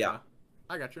 all right. Yeah.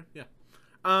 I got you. Yeah.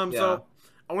 Yeah. So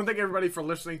I want to thank everybody for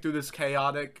listening through this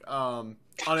chaotic,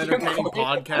 unentertaining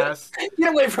podcast.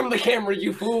 Get away from the camera,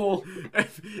 you fool!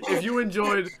 If you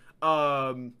enjoyed,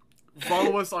 follow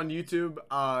us on YouTube,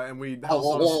 and we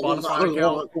also have a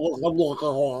Spotify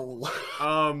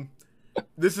account.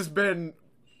 This has been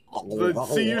the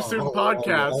See You Soon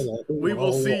podcast. We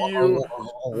will see you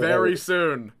very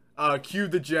soon. Cue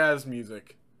the jazz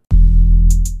music.